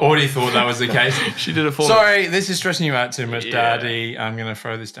 Well, already thought that was the case. She did it for me. Sorry, this is stressing you out too much, Daddy. I'm going to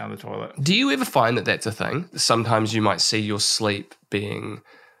throw this down the toilet. Do you ever find that that's a thing? Sometimes you might see your sleep being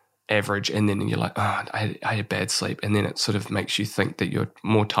average and then you're like, oh, I had a bad sleep. And then it sort of makes you think that you're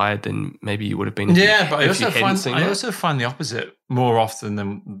more tired than maybe you would have been. Yeah, but I also find the opposite more often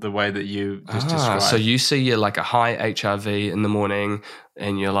than the way that you just described. So you see like a high HRV in the morning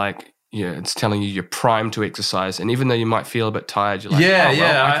and you're like, it's telling you you're primed to exercise, and even though you might feel a bit tired, you're like,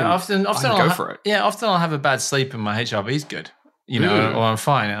 I can go for it. Yeah, often I'll have a bad sleep and my HRV is good, or I'm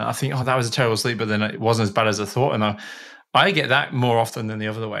fine, and I think, that was a terrible sleep, but then it wasn't as bad as I thought, and I get that more often than the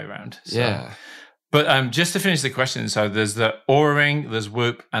other way around. So. Yeah. But just to finish the question, so there's the Oura Ring, there's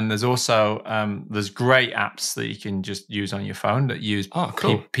Whoop, and there's also there's great apps that you can just use on your phone that use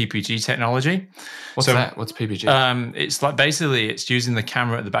PPG technology. What's that? What's PPG? It's like basically it's using the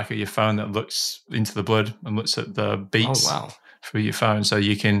camera at the back of your phone that looks into the blood and looks at the beats through your phone. So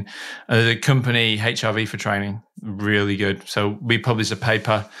you can the company HRV for Training, really good. So we published a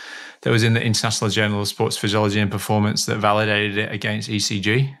paper that was in the International Journal of Sports Physiology and Performance that validated it against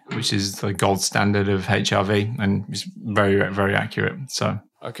ECG, which is the gold standard of HRV, and it's very, very accurate. So,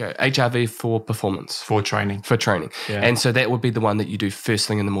 okay, HRV for performance, for training, yeah. And so that would be the one that you do first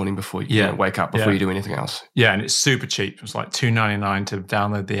thing in the morning before you wake up, before you do anything else. Yeah, and it's super cheap. It's like $2.99 to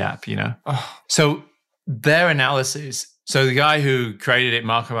download the app. So their analysis. So the guy who created it,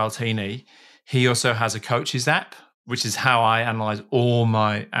 Marco Altini, he also has a coach's app, which is how I analyze all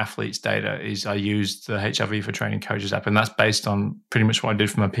my athletes' data. Is I use the HRV for Training coaches app, and that's based on pretty much what I did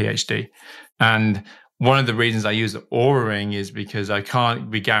for my PhD. And one of the reasons I use the Oura Ring is because I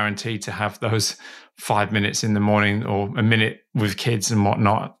can't be guaranteed to have those 5 minutes in the morning or a minute with kids and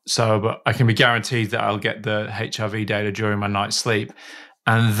whatnot. But I can be guaranteed that I'll get the HRV data during my night's sleep.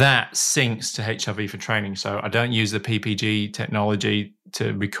 And that syncs to HRV for Training. So I don't use the PPG technology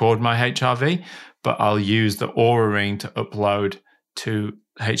to record my HRV, but I'll use the Oura Ring to upload to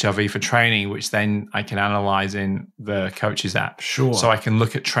HRV for Training, which then I can analyze in the coach's app. Sure. So I can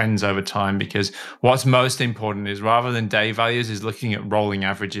look at trends over time, because what's most important is, rather than day values, is looking at rolling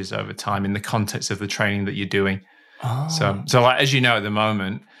averages over time in the context of the training that you're doing. Oh. So like, as you know, at the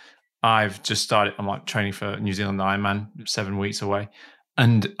moment, I've just started, I'm like training for New Zealand Ironman, 7 weeks away.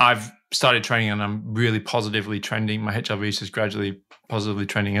 And I've started training and I'm really positively trending. My HRV is just gradually positively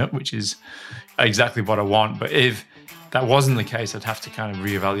trending up, which is exactly what I want. But if that wasn't the case, I'd have to kind of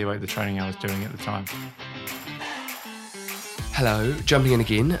reevaluate the training I was doing at the time. Hello, jumping in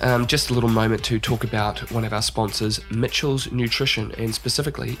again. Just a little moment to talk about one of our sponsors, Mitchell's Nutrition, and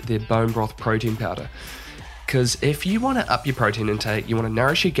specifically their bone broth protein powder. Because if you want to up your protein intake, you want to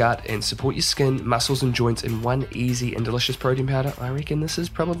nourish your gut and support your skin, muscles and joints in one easy and delicious protein powder, I reckon this is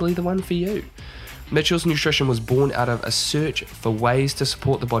probably the one for you. Mitchell's Nutrition was born out of a search for ways to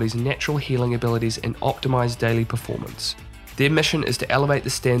support the body's natural healing abilities and optimize daily performance. Their mission is to elevate the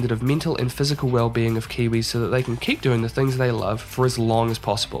standard of mental and physical well-being of Kiwis so that they can keep doing the things they love for as long as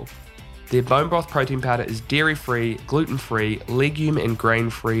possible. Their bone broth protein powder is dairy-free, gluten-free, legume and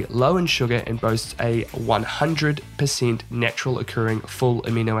grain-free, low in sugar, and boasts a 100% natural occurring full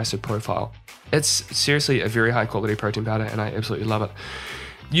amino acid profile. It's seriously a very high quality protein powder and I absolutely love it.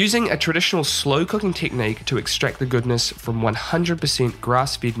 Using a traditional slow cooking technique to extract the goodness from 100%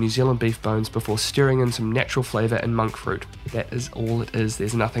 grass-fed New Zealand beef bones before stirring in some natural flavour and monk fruit. That is all it is.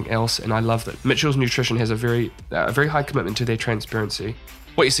 There's nothing else, and I love that. Mitchell's Nutrition has a very high commitment to their transparency.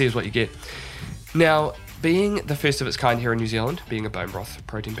 What you see is what you get. Now, being the first of its kind here in New Zealand, being a bone broth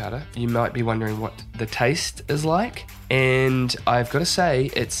protein powder, you might be wondering what the taste is like. And I've got to say,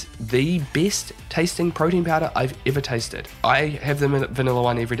 it's the best tasting protein powder I've ever tasted. I have the vanilla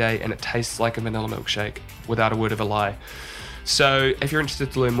one every day and it tastes like a vanilla milkshake without a word of a lie. So if you're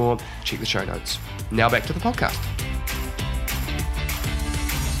interested to learn more, check the show notes. Now back to the podcast.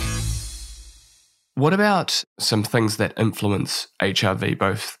 What about some things that influence HRV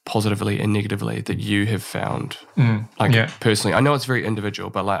both positively and negatively that you have found? Personally, I know it's very individual,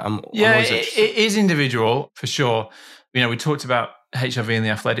 but I'm always interested. It is individual for sure. You know, we talked about HRV in the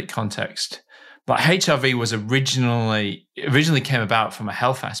athletic context, but HRV was originally came about from a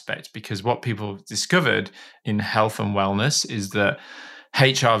health aspect, because what people discovered in health and wellness is that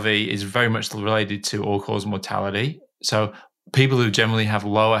HRV is very much related to all-cause mortality. So people who generally have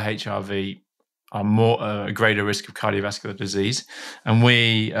lower HRV are a greater risk of cardiovascular disease. And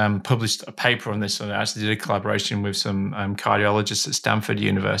we published a paper on this, and I actually did a collaboration with some cardiologists at Stanford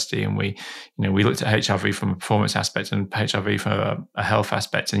University. And we looked at HRV from a performance aspect and HRV from a health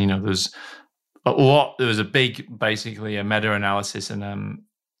aspect. And, there was a big, basically a meta-analysis and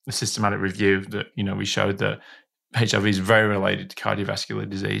a systematic review that, we showed that HRV is very related to cardiovascular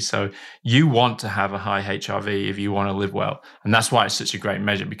disease. So you want to have a high HRV if you want to live well. And that's why it's such a great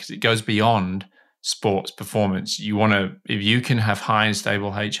measure, because it goes beyond sports performance. If you can have high and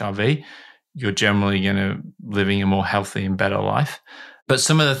stable HRV, you're generally going to living a more healthy and better life. But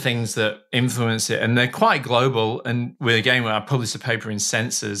some of the things that influence it, and they're quite global, and when I published a paper in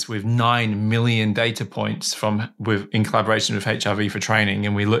Sensors with 9 million data points in collaboration with HRV for training,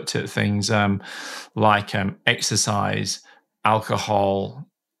 and we looked at things like exercise, alcohol,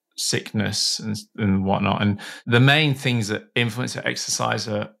 sickness, and whatnot. And the main things that influence exercise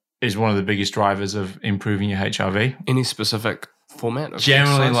is one of the biggest drivers of improving your HRV. Any specific format of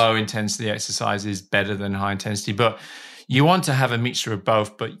Generally, exercise? low intensity exercise is better than high intensity, but you want to have a mixture of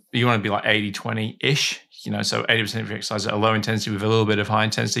both, but you want to be like 80-20-ish. So 80% of your exercise at a low intensity with a little bit of high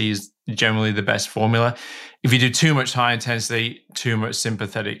intensity is generally the best formula. If you do too much high intensity, too much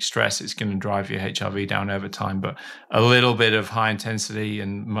sympathetic stress, it's going to drive your HRV down over time. But a little bit of high intensity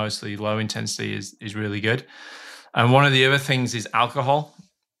and mostly low intensity is really good. And one of the other things is alcohol.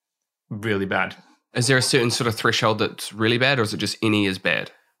 Really bad. Is there a certain sort of threshold that's really bad, or is it just any is bad?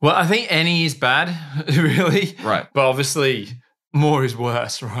 Well, I think any is bad, really. Right. But obviously, more is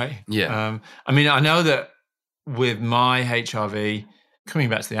worse, right? Yeah. I know that with my HRV, coming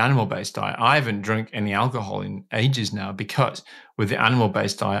back to the animal-based diet, I haven't drunk any alcohol in ages now, because with the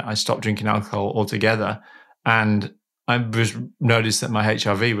animal-based diet, I stopped drinking alcohol altogether. And I just noticed that my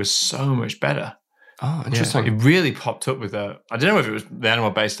HRV was so much better. Oh, interesting. Yeah, it really popped up with I don't know if it was the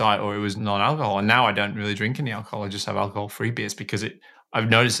animal-based diet or it was non-alcohol. And now I don't really drink any alcohol. I just have alcohol-free beers because I've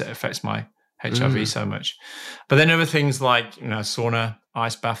noticed it affects my HRV so much. But then other things like, sauna,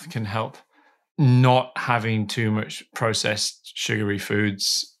 ice bath can help. Not having too much processed sugary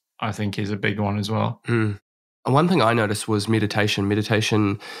foods, I think, is a big one as well. One thing I noticed was meditation.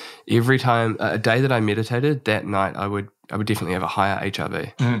 Meditation, every time, a day that I meditated, that night I would definitely have a higher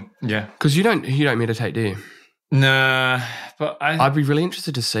HRV. Yeah. Because you don't meditate, do you? Nah, but I'd be really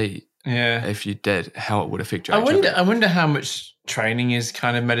interested to see Yeah. if you did, how it would affect your I HRV. wonder how much training is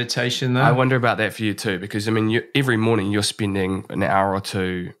kind of meditation though. I wonder about that for you too, because I mean, every morning you're spending an hour or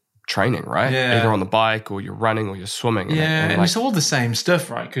two training, right? Yeah. Either on the bike or you're running or you're swimming. Yeah, and like, it's all the same stuff,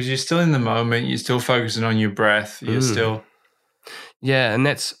 right? Because you're still in the moment, you're still focusing on your breath, you're still... Yeah, and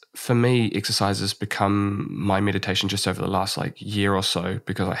that's, for me, exercise has become my meditation just over the last year or so,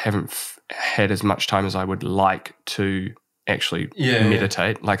 because I haven't had as much time as I would like to actually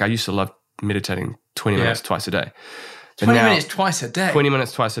meditate. Yeah. I used to love meditating 20 minutes twice a day. 20 minutes twice a day? 20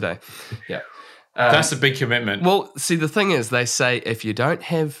 minutes twice a day, yeah. That's a big commitment. Well, see, the thing is, they say if you don't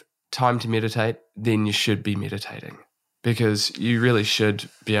have time to meditate, then you should be meditating, because you really should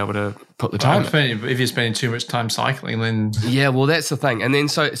be able to put the time in. If you're spending too much time cycling, then... Yeah, well, that's the thing. And then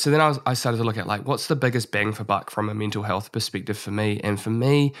so then I started to look at what's the biggest bang for buck from a mental health perspective for me? And for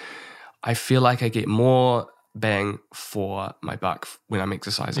me, I feel like I get more bang for my buck when I'm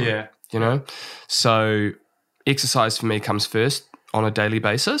exercising. Yeah. You know? So exercise for me comes first on a daily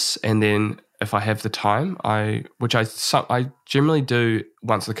basis, and then if I have the time, which I generally do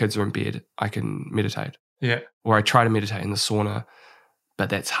once the kids are in bed, I can meditate. Yeah. Or I try to meditate in the sauna,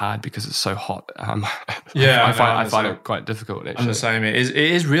 but that's hard because it's so hot. Yeah, I find it quite difficult, actually. I'm the same. It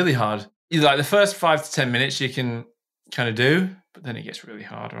is really hard. The first 5 to 10 minutes you can kind of do, but then it gets really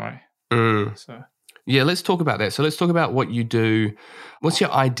hard, right? So yeah, let's talk about that. So let's talk about what you do. What's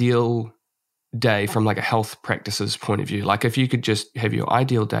your ideal day from a health practices point of view? If you could just have your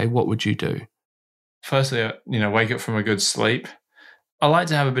ideal day, what would you do? Firstly, wake up from a good sleep. I like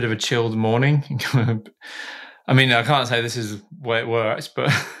to have a bit of a chilled morning. I mean, I can't say this is where it works,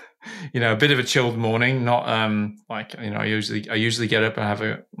 but a bit of a chilled morning. Not I usually get up and have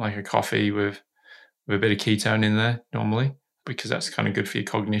a coffee with a bit of ketone in there normally, because that's kind of good for your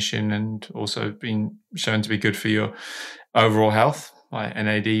cognition and also been shown to be good for your overall health, like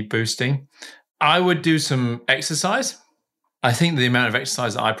NAD boosting. I would do some exercise. I think the amount of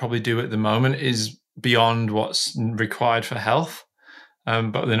exercise that I probably do at the moment is beyond what's required for health.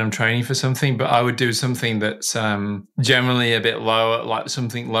 But then I'm training for something. But I would do something that's generally a bit lower, like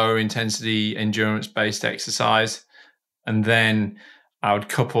something lower intensity, endurance-based exercise. And then I would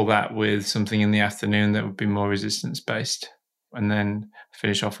couple that with something in the afternoon that would be more resistance-based. And then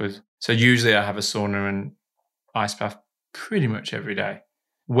finish off with... So usually I have a sauna and ice bath pretty much every day.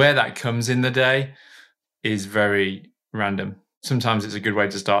 Where that comes in the day is very random. Sometimes it's a good way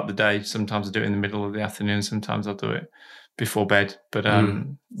to start the day. Sometimes I do it in the middle of the afternoon. Sometimes I'll do it before bed. But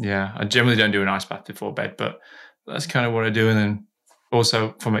I generally don't do an ice bath before bed, but that's kind of what I do. And then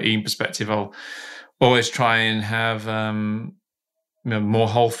also from an eating perspective, I'll always try and have more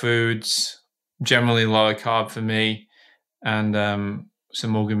whole foods, generally lower carb for me, and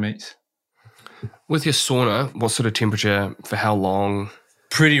some organ meats. With your sauna, what sort of temperature, for how long?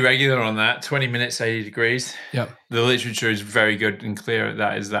 Pretty regular on that, 20 minutes, 80 degrees. Yeah. The literature is very good and clear at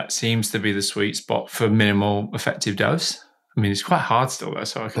that, that seems to be the sweet spot for minimal effective dose. I mean, it's quite hard still though,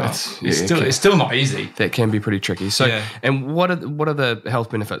 so I can't. It's still not easy. That can be pretty tricky. So, and what are the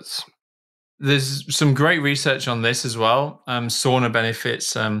health benefits? There's some great research on this as well. Sauna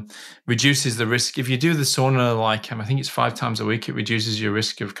benefits, reduces the risk. If you do the sauna, I think it's 5 times a week, it reduces your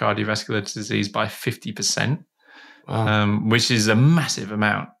risk of cardiovascular disease by 50%. Wow. Which is a massive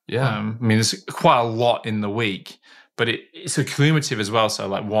amount. Yeah. I mean, there's quite a lot in the week, but it's a cumulative as well. So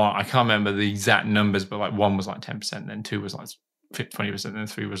one, I can't remember the exact numbers, but 1 was 10%, then 2 was 20%, then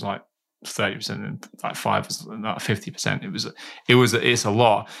 3 was 30%, and 5 was 50%. It's a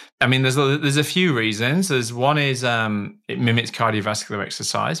lot. I mean, there's a few reasons. There's one is it mimics cardiovascular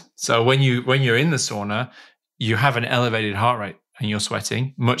exercise. So when you're in the sauna, you have an elevated heart rate and you're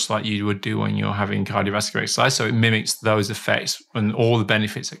sweating, much like you would do when you're having cardiovascular exercise. So it mimics those effects and all the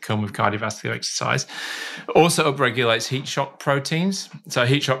benefits that come with cardiovascular exercise. Also upregulates heat shock proteins. So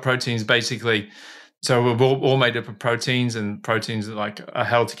heat shock proteins basically, so we're all made up of proteins, and proteins are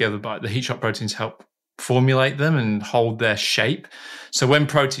held together by the heat shock proteins help formulate them and hold their shape. So when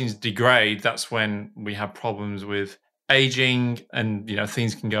proteins degrade, that's when we have problems with aging, and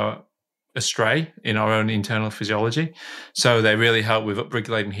things can go astray in our own internal physiology. So they really help with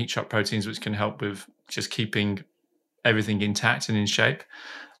upregulating heat shock proteins, which can help with just keeping everything intact and in shape.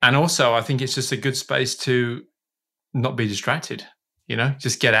 And also, I think it's just a good space to not be distracted.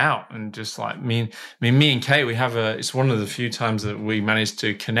 Just get out and just me and Kate, it's one of the few times that we managed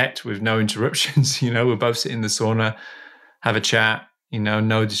to connect with no interruptions. We're both sitting in the sauna, have a chat,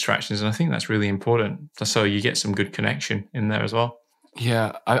 no distractions. And I think that's really important. So you get some good connection in there as well.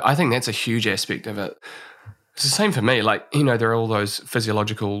 Yeah, I think that's a huge aspect of it. It's the same for me. There are all those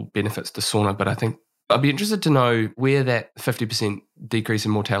physiological benefits to sauna, but I think I'd be interested to know where that 50% decrease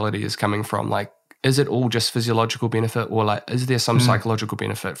in mortality is coming from. Is it all just physiological benefit, or is there some psychological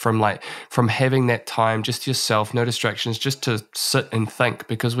benefit from having that time just to yourself, no distractions, just to sit and think?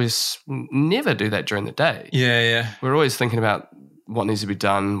 Because we never do that during the day. Yeah. We're always thinking about what needs to be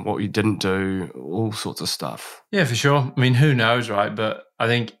done, what you didn't do, all sorts of stuff. Yeah, for sure. I mean, who knows, right? But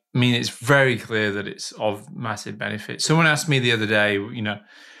it's very clear that it's of massive benefit. Someone asked me the other day,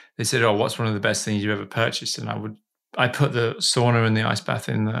 they said, "Oh, what's one of the best things you've ever purchased?" And I put the sauna and the ice bath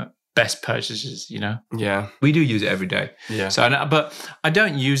in the best purchases, Yeah. We do use it every day. Yeah. So, but I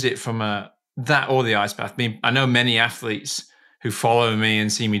don't use it from that or the ice bath. I mean, I know many athletes who follow me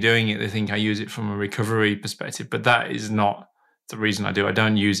and see me doing it, they think I use it from a recovery perspective, but that is not the reason I do. I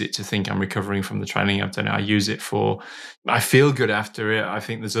don't use it to think I'm recovering from the training I've done. I use it I feel good after it. I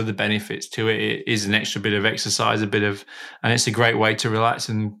think there's other benefits to it. It is an extra bit of exercise, and it's a great way to relax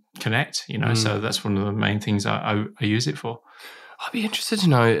and connect, so that's one of the main things I use it for. I'd be interested to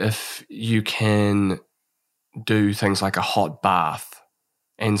know if you can do things like a hot bath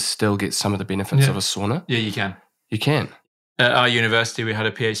and still get some of the benefits of a sauna. Yeah, you can. You can. At our university, we had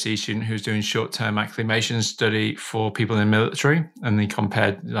a PhD student who was doing short-term acclimation study for people in the military, and they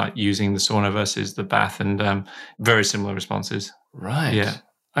compared using the sauna versus the bath, and very similar responses. Right. Yeah.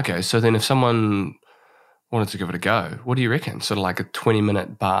 Okay, so then if someone wanted to give it a go, what do you reckon? Sort of like a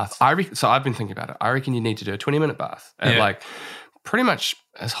 20-minute bath. So I've been thinking about it. I reckon you need to do a 20-minute bath at pretty much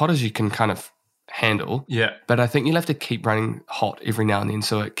as hot as you can kind of handle. Yeah. But I think you'll have to keep running hot every now and then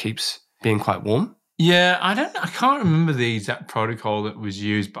so it keeps being quite warm. Yeah, I can't remember the exact protocol that was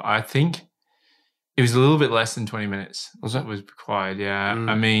used, but I think it was a little bit less than 20 minutes. Was it? Was required, yeah.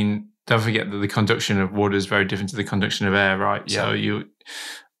 I mean, don't forget that the conduction of water is very different to the conduction of air, right? Yeah.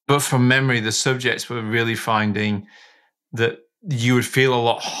 But from memory, the subjects were really finding that you would feel a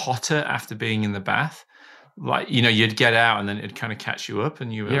lot hotter after being in the bath. You'd get out and then it'd kind of catch you up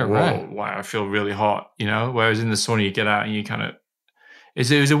and you were wow, I feel really hot, Whereas in the sauna, you get out and you kind of, it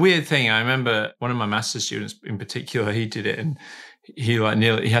was a weird thing. I remember one of my master's students in particular, he did it and he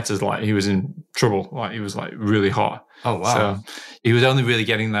was in trouble. He was really hot. Oh, wow. So he was only really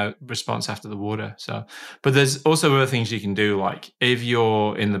getting that response after the water. So, but there's also other things you can do. Like if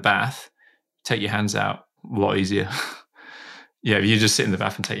you're in the bath, take your hands out, a lot easier. Yeah, if you just sit in the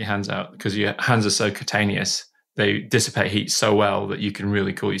bath and take your hands out, because your hands are so cutaneous, they dissipate heat so well that you can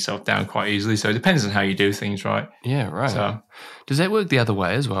really cool yourself down quite easily. So it depends on how you do things, right? Yeah, right. So, does that work the other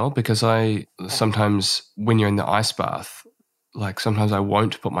way as well? Because sometimes when you're in the ice bath, sometimes I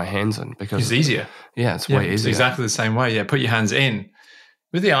won't put my hands in because it's easier. Yeah, it's way easier. It's exactly the same way. Yeah, put your hands in.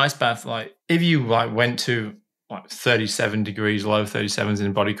 With the ice bath, if you went to 37 degrees, low 37s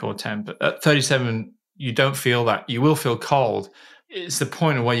in body core temp, but at 37, you don't feel that. You will feel cold. It's the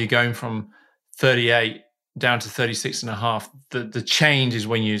point of where you're going from 38 down to 36 and a half. The change is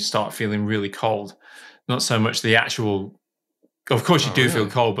when you start feeling really cold, not so much the actual. Of course, you do feel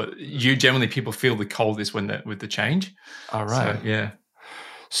cold, but people feel the coldest with the change. All right. So, yeah.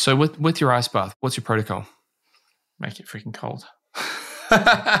 So with your ice bath, what's your protocol? Make it freaking cold.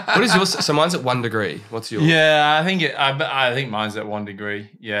 What is yours? So mine's at 1 degree. What's yours? Yeah, I think mine's at 1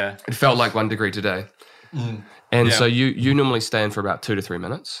 degree. Yeah. It felt like 1 degree today. Mm. And so you normally stay in for about 2 to 3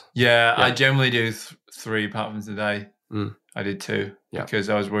 minutes? Yeah. I generally do 3 apart from today. Mm. I did 2 because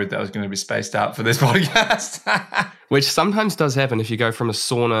I was worried that I was going to be spaced out for this podcast. Which sometimes does happen if you go from a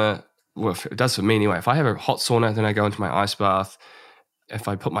sauna. Well, it does for me anyway. If I have a hot sauna, then I go into my ice bath. If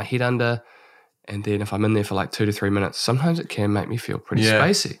I put my head under, and then if I'm in there for 2 to 3 minutes, sometimes it can make me feel pretty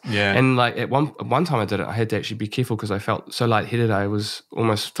spacey. Yeah. And at one time I did it, I had to actually be careful because I felt so lightheaded. I was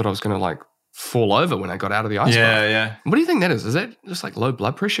almost thought I was going to fall over when I got out of the ice bath. Yeah. What do you think that is? Is that just low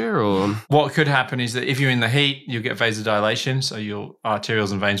blood pressure or? What could happen is that if you're in the heat, you'll get vasodilation, so your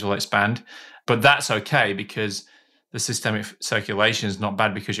arterioles and veins will expand. But that's okay because the systemic circulation is not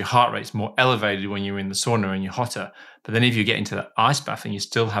bad because your heart rate's more elevated when you're in the sauna and you're hotter. But then if you get into the ice bath and you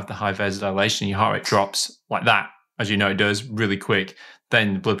still have the high vasodilation, your heart rate drops like that, as you know it does, really quick,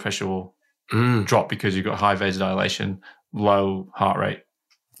 then the blood pressure will drop because you've got high vasodilation, low heart rate.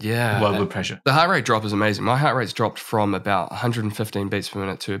 Yeah. Low blood pressure. The heart rate drop is amazing. My heart rate's dropped from about 115 beats per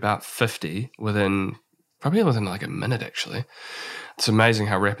minute to about 50 within a minute, actually. It's amazing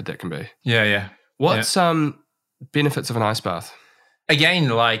how rapid that can be. Yeah. What's benefits of an ice bath? Again,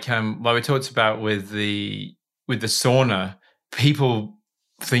 like we talked about with the sauna, people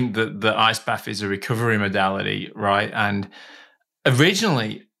think that the ice bath is a recovery modality, right? And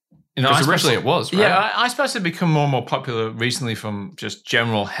originally, it was, right? Yeah, ice baths have become more and more popular recently from just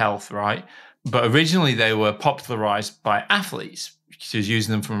general health, right? But originally they were popularized by athletes, because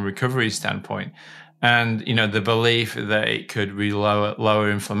using them from a recovery standpoint. And, the belief that it could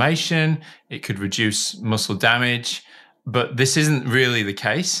lower inflammation, it could reduce muscle damage. But this isn't really the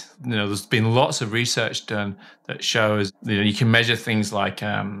case. There's been lots of research done that shows, you can measure things like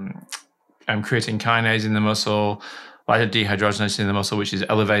creatine kinase in the muscle, beta dehydrogenase in the muscle, which is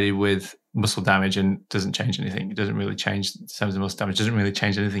elevated with muscle damage and doesn't change anything. It doesn't really change in terms of muscle damage. It doesn't really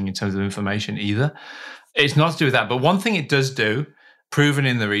change anything in terms of inflammation either. It's not to do with that. But one thing it does do, proven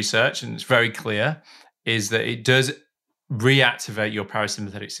in the research, and it's very clear, is that it does reactivate your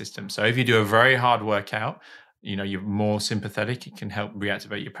parasympathetic system. So if you do a very hard workout, you're more sympathetic, it can help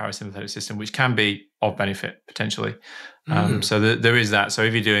reactivate your parasympathetic system, which can be of benefit potentially. So there is that. So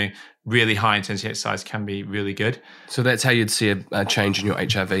if you're doing really high intensity exercise, can be really good. So that's how you'd see a change in your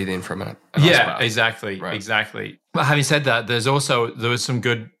HRV then from an yeah, ice bath. exactly, Right. exactly. But having said that, there was some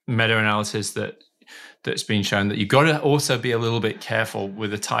good meta-analysis that's been shown that you've got to also be a little bit careful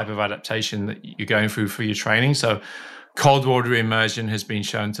with the type of adaptation that you're going through for your training. So cold water immersion has been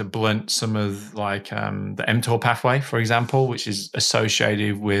shown to blunt some of the mTOR pathway, for example, which is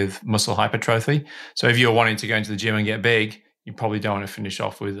associated with muscle hypertrophy. So if you're wanting to go into the gym and get big, you probably don't want to finish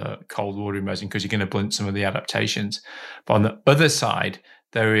off with a cold water immersion because you're going to blunt some of the adaptations. But on the other side,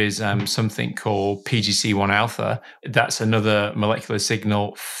 there is something called PGC1 alpha. That's another molecular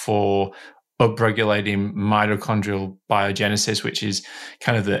signal for upregulating mitochondrial biogenesis, which is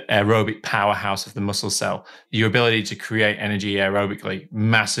kind of the aerobic powerhouse of the muscle cell. Your ability to create energy aerobically,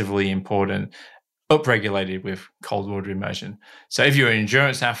 massively important, upregulated with cold water immersion. So if you're an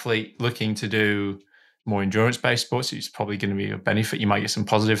endurance athlete looking to do more endurance-based sports, it's probably going to be a benefit. You might get some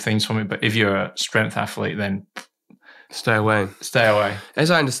positive things from it. But if you're a strength athlete, then Stay away. stay away.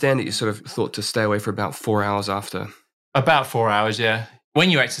 As I understand it, you sort of thought to stay away for about 4 hours after. About 4 hours, yeah. When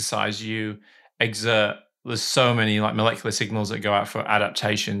you exercise, you exert, there's so many molecular signals that go out for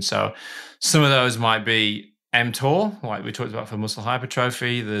adaptation. So some of those might be mTOR, like we talked about for muscle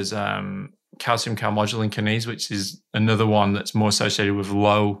hypertrophy. There's calcium calmodulin kinase, which is another one that's more associated with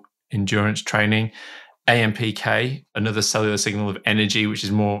low endurance training. AMPK, another cellular signal of energy, which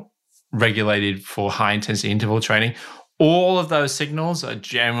is more regulated for high intensity interval training. All of those signals are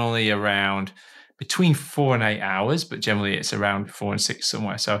generally around between 4 and 8 hours, but generally it's around 4 and 6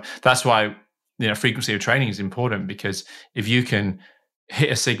 somewhere. So that's why frequency of training is important, because if you can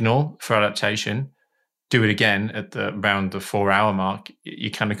hit a signal for adaptation, do it again at around the 4 hour mark, you're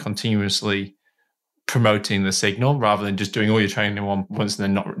kind of continuously promoting the signal rather than just doing all your training in once and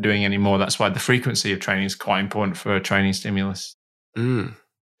then not doing any more. That's why the frequency of training is quite important for a training stimulus.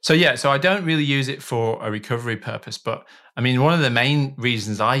 So I don't really use it for a recovery purpose, but I mean, one of the main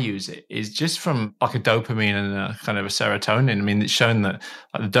reasons I use it is just from a dopamine and a kind of a serotonin. I mean, it's shown that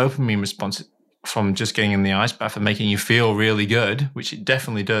the dopamine response from just getting in the ice bath and making you feel really good, which it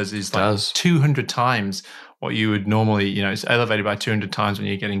definitely does, is 200 times what you would normally, it's elevated by 200 times when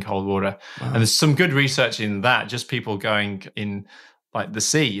you're getting cold water. Wow. And there's some good research in that, just people going in the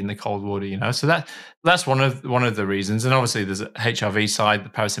sea in the cold water, So that's one of the reasons. And obviously there's a HRV side, the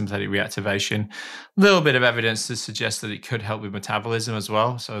parasympathetic reactivation, a little bit of evidence to suggest that it could help with metabolism as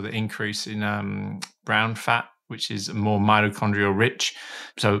well. So the increase in brown fat, which is more mitochondrial rich.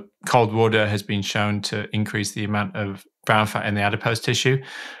 So cold water has been shown to increase the amount of brown fat in the adipose tissue.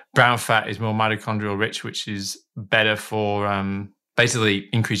 Brown fat is more mitochondrial rich, which is better for basically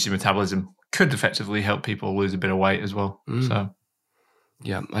increasing metabolism. Could effectively help people lose a bit of weight as well. So.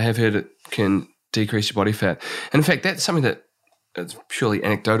 Yeah, I have heard it can decrease your body fat. And in fact, that's something that is purely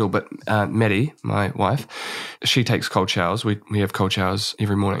anecdotal, but Maddie, my wife, she takes cold showers. We have cold showers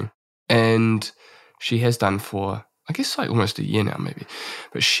every morning. And she has done for, I guess, almost a year now maybe.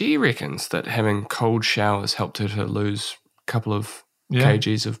 But she reckons that having cold showers helped her to lose a couple of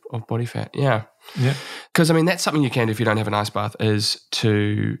kgs of body fat. Yeah. Yeah. Because, I mean, that's something you can do if you don't have an ice bath, is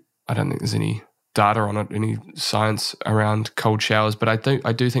to, I don't think there's any data on it, any science around cold showers, but I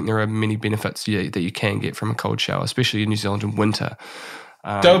do think there are many benefits that you can get from a cold shower, especially in New Zealand in winter.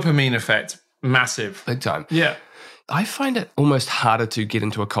 Dopamine effect, massive. Big time. Yeah. I find it almost harder to get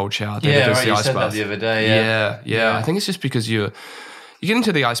into a cold shower than it is the you ice said bath. That the other day. Yeah. I think it's just because you get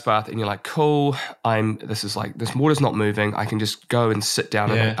into the ice bath and you're like, cool, this water's not moving. I can just go and sit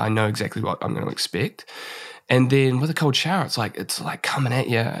down and I know exactly what I'm going to expect. And then with a cold shower, it's like coming at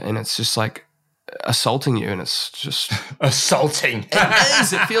you and it's just like assaulting you, and it's just assaulting. It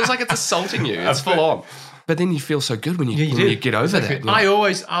is. It feels like it's assaulting you. It's full on. But then you feel so good when you get over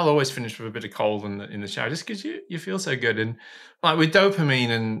that. I'll always finish with a bit of cold in the shower, just because you feel so good. And with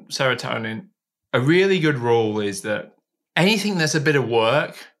dopamine and serotonin, a really good rule is that anything that's a bit of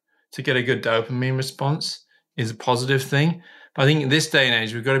work to get a good dopamine response is a positive thing. But I think in this day and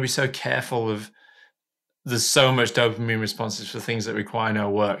age, we've got to be so careful of. There's so much dopamine responses for things that require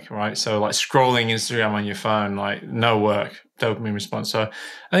no work, right? So like scrolling Instagram on your phone, no work, dopamine response. So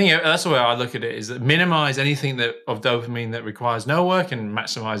I think that's the way I look at it, is that minimize anything of dopamine that requires no work and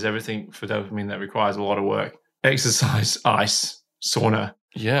maximize everything for dopamine that requires a lot of work. exercise, ice, sauna,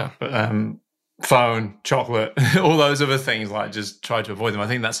 Yeah. phone, chocolate, all those other things. Like, just try to avoid them. I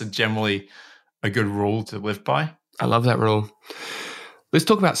think that's generally a good rule to live by. I love that rule. Let's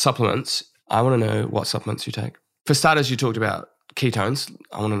talk about supplements. I want to know what supplements you take. For starters, you talked about ketones.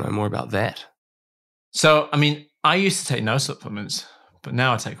 I want to know more about that. So, I mean, I used to take no supplements, but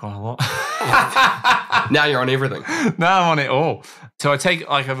now I take quite a lot. Now you're on everything. Now I'm on it all. So I take,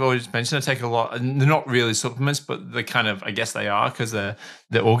 like I've always mentioned, I take a lot, and they're not really supplements, but they're kind of, I guess they are, because they're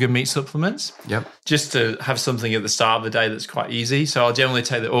organ meat supplements. Yep. Just to have something at the start of the day that's quite easy. So I'll generally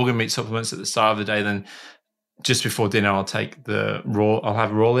take the organ meat supplements at the start of the day, then just before dinner, I'll take I'll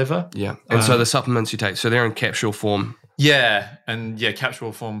have raw liver. Yeah. And so the supplements you take, so they're in capsule form. Yeah. And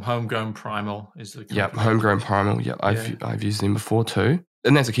capsule form, Homegrown Primal is the company. Yep. Homegrown Primal. Yep. I've used them before too.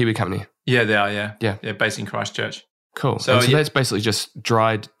 And that's a Kiwi company. Yeah, they are. Yeah. Yeah. Based in Christchurch. Cool. So that's basically just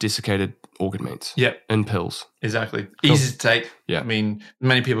dried, desiccated organ meats. Yep. In pills. Exactly. Cool. Easy to take. Yeah. I mean,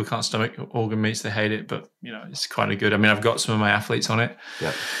 many people can't stomach organ meats. They hate it, but, it's quite good. I mean, I've got some of my athletes on it.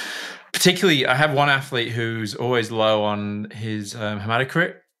 Yeah. Particularly, I have one athlete who's always low on his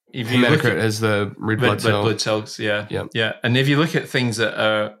hematocrit. Hematocrit is the red blood cells. Yeah, yeah, yeah. And if you look at things that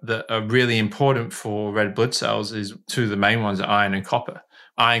are really important for red blood cells, is two of the main ones are iron and copper.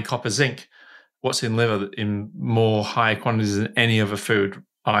 Iron, copper, zinc. What's in liver in more high quantities than any other food?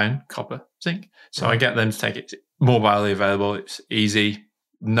 Iron, copper, zinc. So I get them to take it. More widely available. It's easy,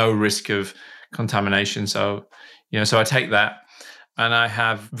 no risk of contamination. So so I take that. And I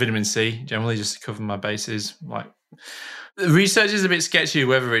have vitamin C, generally just to cover my bases. Like, the research is a bit sketchy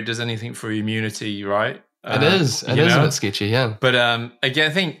whether it does anything for immunity, right? It is. It is a bit sketchy, yeah. But again,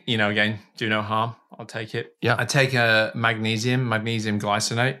 I think, again, do no harm. I'll take it. Yeah. I take magnesium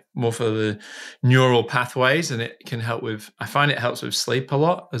glycinate, more for the neural pathways, and it can help I find it helps with sleep a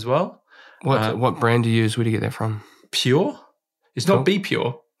lot as well. What brand do you use? Where do you get that from? Pure. It's not Be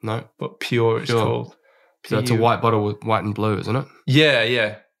Pure. No. But Pure it's called. So it's a white bottle with white and blue, isn't it?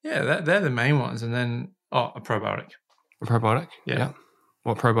 Yeah. They're the main ones, and then a probiotic. A probiotic? Yeah.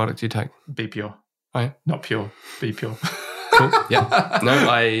 What probiotic do you take? Be Pure. Oh, yeah. Not Pure. Be Pure. Cool. Yeah. No,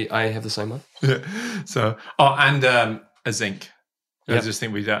 I have the same one. Yeah. So, and a zinc. Yep. I just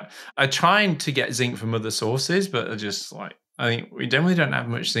think I trying to get zinc from other sources, but I think we generally don't have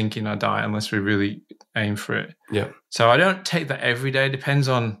much zinc in our diet unless we really aim for it. Yeah. So I don't take that every day. It depends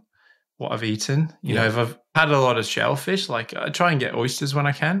on what I've eaten. If I've had a lot of shellfish, like I try and get oysters when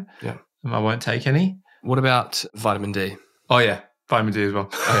I can. Yeah. And I won't take any. What about vitamin D? Oh, yeah. Vitamin D as well.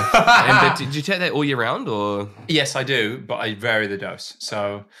 And did you take that all year round or? Yes, I do, but I vary the dose.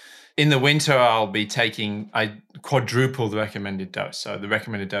 So in the winter, I quadruple the recommended dose. So the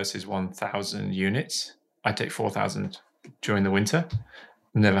recommended dose is 1,000 units. I take 4,000 during the winter.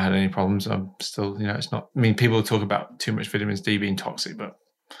 I've never had any problems. I'm still, it's not, people talk about too much vitamin D being toxic, but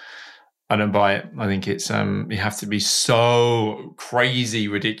I don't buy it. I think it's you have to be so crazy,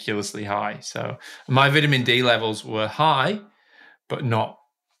 ridiculously high. So my vitamin D levels were high, but not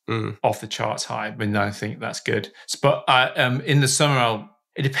off the charts high. But I think that's good. But in the summer,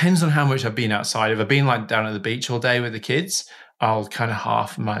 it depends on how much I've been outside. If I've been down at the beach all day with the kids, I'll kind of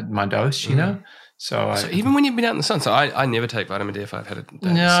half my dose, So even when you've been out in the sun, so I never take vitamin D if I've had a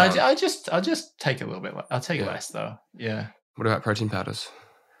day. No, I just take a little bit. I'll take less though. Yeah. What about protein powders?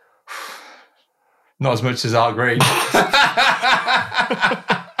 Not as much as our green.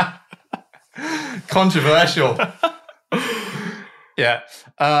 Controversial. Yeah.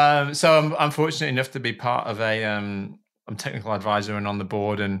 So I'm fortunate enough to be part of I'm technical advisor and on the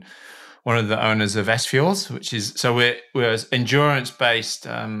board and one of the owners of S Fuels, which is, so we're an endurance-based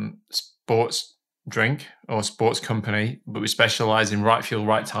sports drink or sports company, but we specialize in right fuel,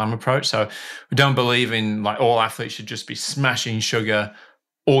 right time approach. So we don't believe in all athletes should just be smashing sugar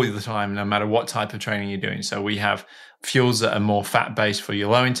all the time, no matter what type of training you're doing. So we have fuels that are more fat-based for your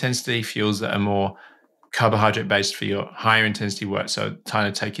low intensity, fuels that are more carbohydrate-based for your higher intensity work. So kind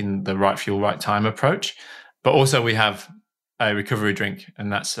of taking the right fuel, right time approach. But also we have a recovery drink,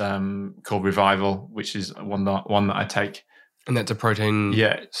 and that's called Revival, which is one that I take. And that's a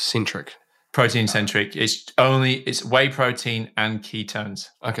protein-centric? Protein-centric. It's whey protein and ketones.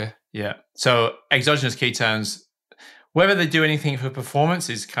 Okay. Yeah. So exogenous ketones, whether they do anything for performance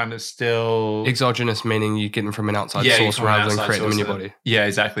is kind of still... Exogenous meaning you get them from an outside source rather than create them in your body. Yeah,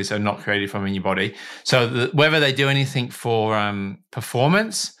 exactly. So not created from in your body. So whether they do anything for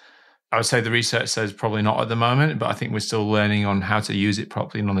performance, I would say the research says probably not at the moment, but I think we're still learning on how to use it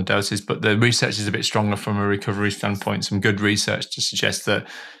properly and on the doses. But the research is a bit stronger from a recovery standpoint. Some good research to suggest that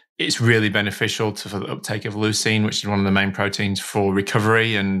it's really beneficial for the uptake of leucine, which is one of the main proteins for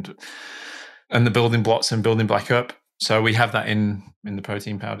recovery. And and the building blocks and building back up. So we have that in the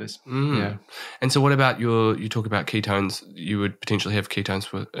protein powders. Yeah. And so what about you talk about ketones, you would potentially have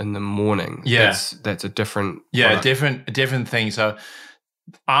ketones in the morning. Yeah. That's a different Yeah, product. a different thing. So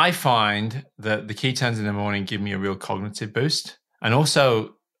I find that the ketones in the morning give me a real cognitive boost and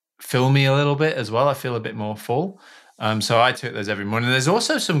also fill me a little bit as well. I feel a bit more full. So I took those every morning. There's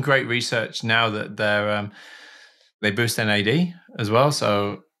also some great research now that they boost NAD as well.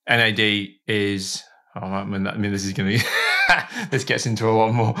 So NAD is, this is going to be, this gets into a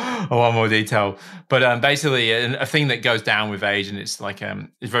lot more detail. But basically, a thing that goes down with age, and it's like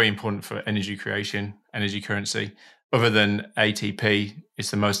it's very important for energy creation, energy currency. Other than ATP, it's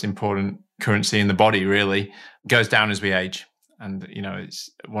the most important currency in the body. Really, it goes down as we age. And, it's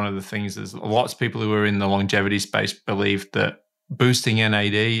one of the things, there's lots of people who are in the longevity space believe that boosting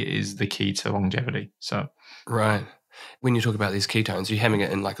NAD is the key to longevity. So, right. When you talk about these ketones, you're having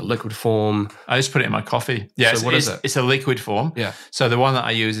it in like a liquid form. I just put it in my coffee. Yeah, so what is it? It's a liquid form. Yeah. So the one that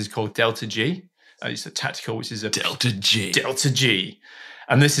I use is called Delta G. It's a tactical, which is a Delta G. Delta G.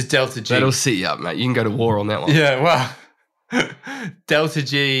 And this is Delta G. That'll set you up, mate. You can go to war on that one. Yeah, well, Delta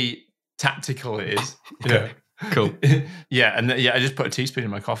G tactical it is. Okay. Yeah. Cool. Yeah, and I just put a teaspoon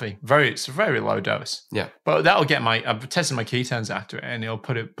in my coffee. It's a very low dose. Yeah. But that'll get I've tested my ketones after it, and it'll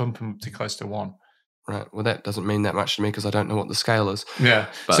bump them to close to 1. Right. Well, that doesn't mean that much to me because I don't know what the scale is. Yeah.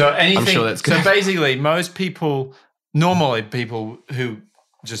 But so anything. I'm sure that's good. So basically, most people, normally people who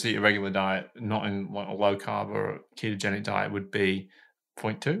just eat a regular diet, not in like a low carb or a ketogenic diet, would be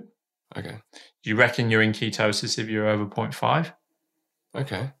 0.2. Okay. You reckon you're in ketosis if you're over 0.5?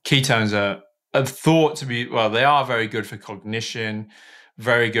 Okay. Ketones are thought to be, they are very good for cognition,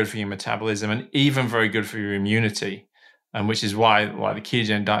 very good for your metabolism, and even very good for your immunity, which is why the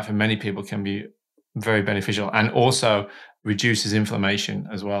ketogenic diet for many people can be very beneficial and also reduces inflammation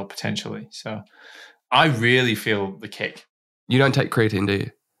as well, potentially. So I really feel the kick. You don't take creatine, do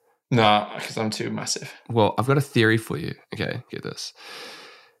you? No, because I'm too massive. Well, I've got a theory for you. Okay, get this.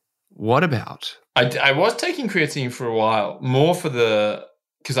 What about... I was taking creatine for a while, more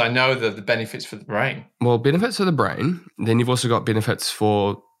because I know the benefits for the brain. Well, benefits for the brain. Then you've also got benefits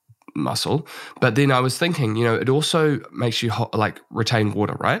for muscle. But then I was thinking, it also makes you retain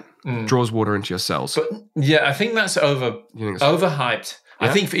water, right? Draws water into your cells. But yeah, I think that's overhyped. Yeah? I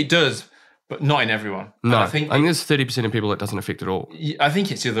think it does, but not in everyone. No, I think there's 30% of people it doesn't affect at all. I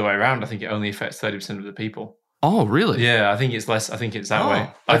think it's the other way around. I think it only affects 30% of the people. Oh, really? Yeah, I think it's less. I think it's that way.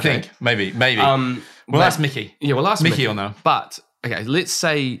 Okay. I think maybe. We'll ask Mickey. Yeah, we'll ask Mickey. Will know. But okay, let's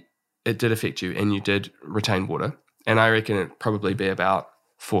say it did affect you and you did retain water, and I reckon it'd probably be about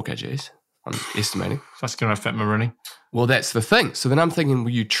 4 kgs. I'm estimating. That's going to affect my running. Well, that's the thing. So then I'm thinking, will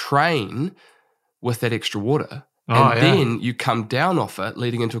you train with that extra water? Then you come down off it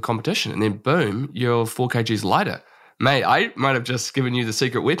leading into a competition, and then boom, you're 4 kgs lighter. Mate, I might have just given you the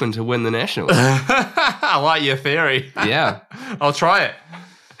secret weapon to win the Nationals. I like your theory. Yeah. I'll try it.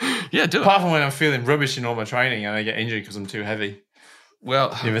 Yeah, do it. Apart from when I'm feeling rubbish in all my training and I get injured because I'm too heavy.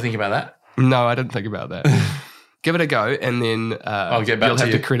 Well, you ever think about that? No, I didn't think about that. Give it a go, and then I'll get back you'll to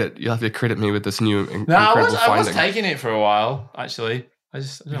have you. You'll have to credit me with this new incredible I was finding. taking it for a while, actually. I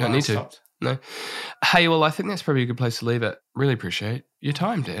don't need to. No. Hey, well, I think that's probably a good place to leave it. Really appreciate your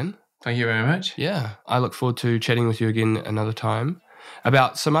time, Dan. Thank you very much. Yeah. I look forward to chatting with you again another time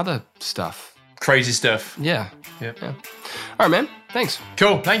about some other stuff. Crazy stuff. Yeah. Yep. Yeah. All right, man. Thanks.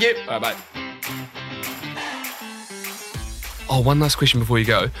 Cool. Thank you. All right, bye. Oh, one last question before you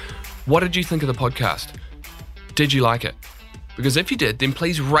go. What did you think of the podcast? Did you like it? Because if you did, then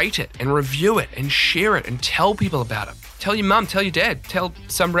please rate it and review it and share it and tell people about it. Tell your mum, tell your dad, tell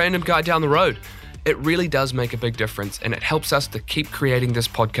some random guy down the road. It really does make a big difference, and it helps us to keep creating this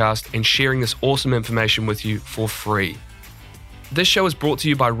podcast and sharing this awesome information with you for free. This show is brought to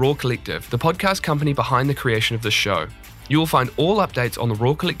you by Raw Collective, the podcast company behind the creation of this show. You will find all updates on the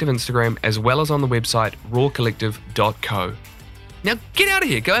Raw Collective Instagram as well as on the website rawcollective.co. Now get out of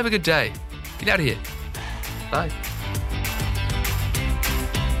here. Go have a good day. Get out of here. Bye.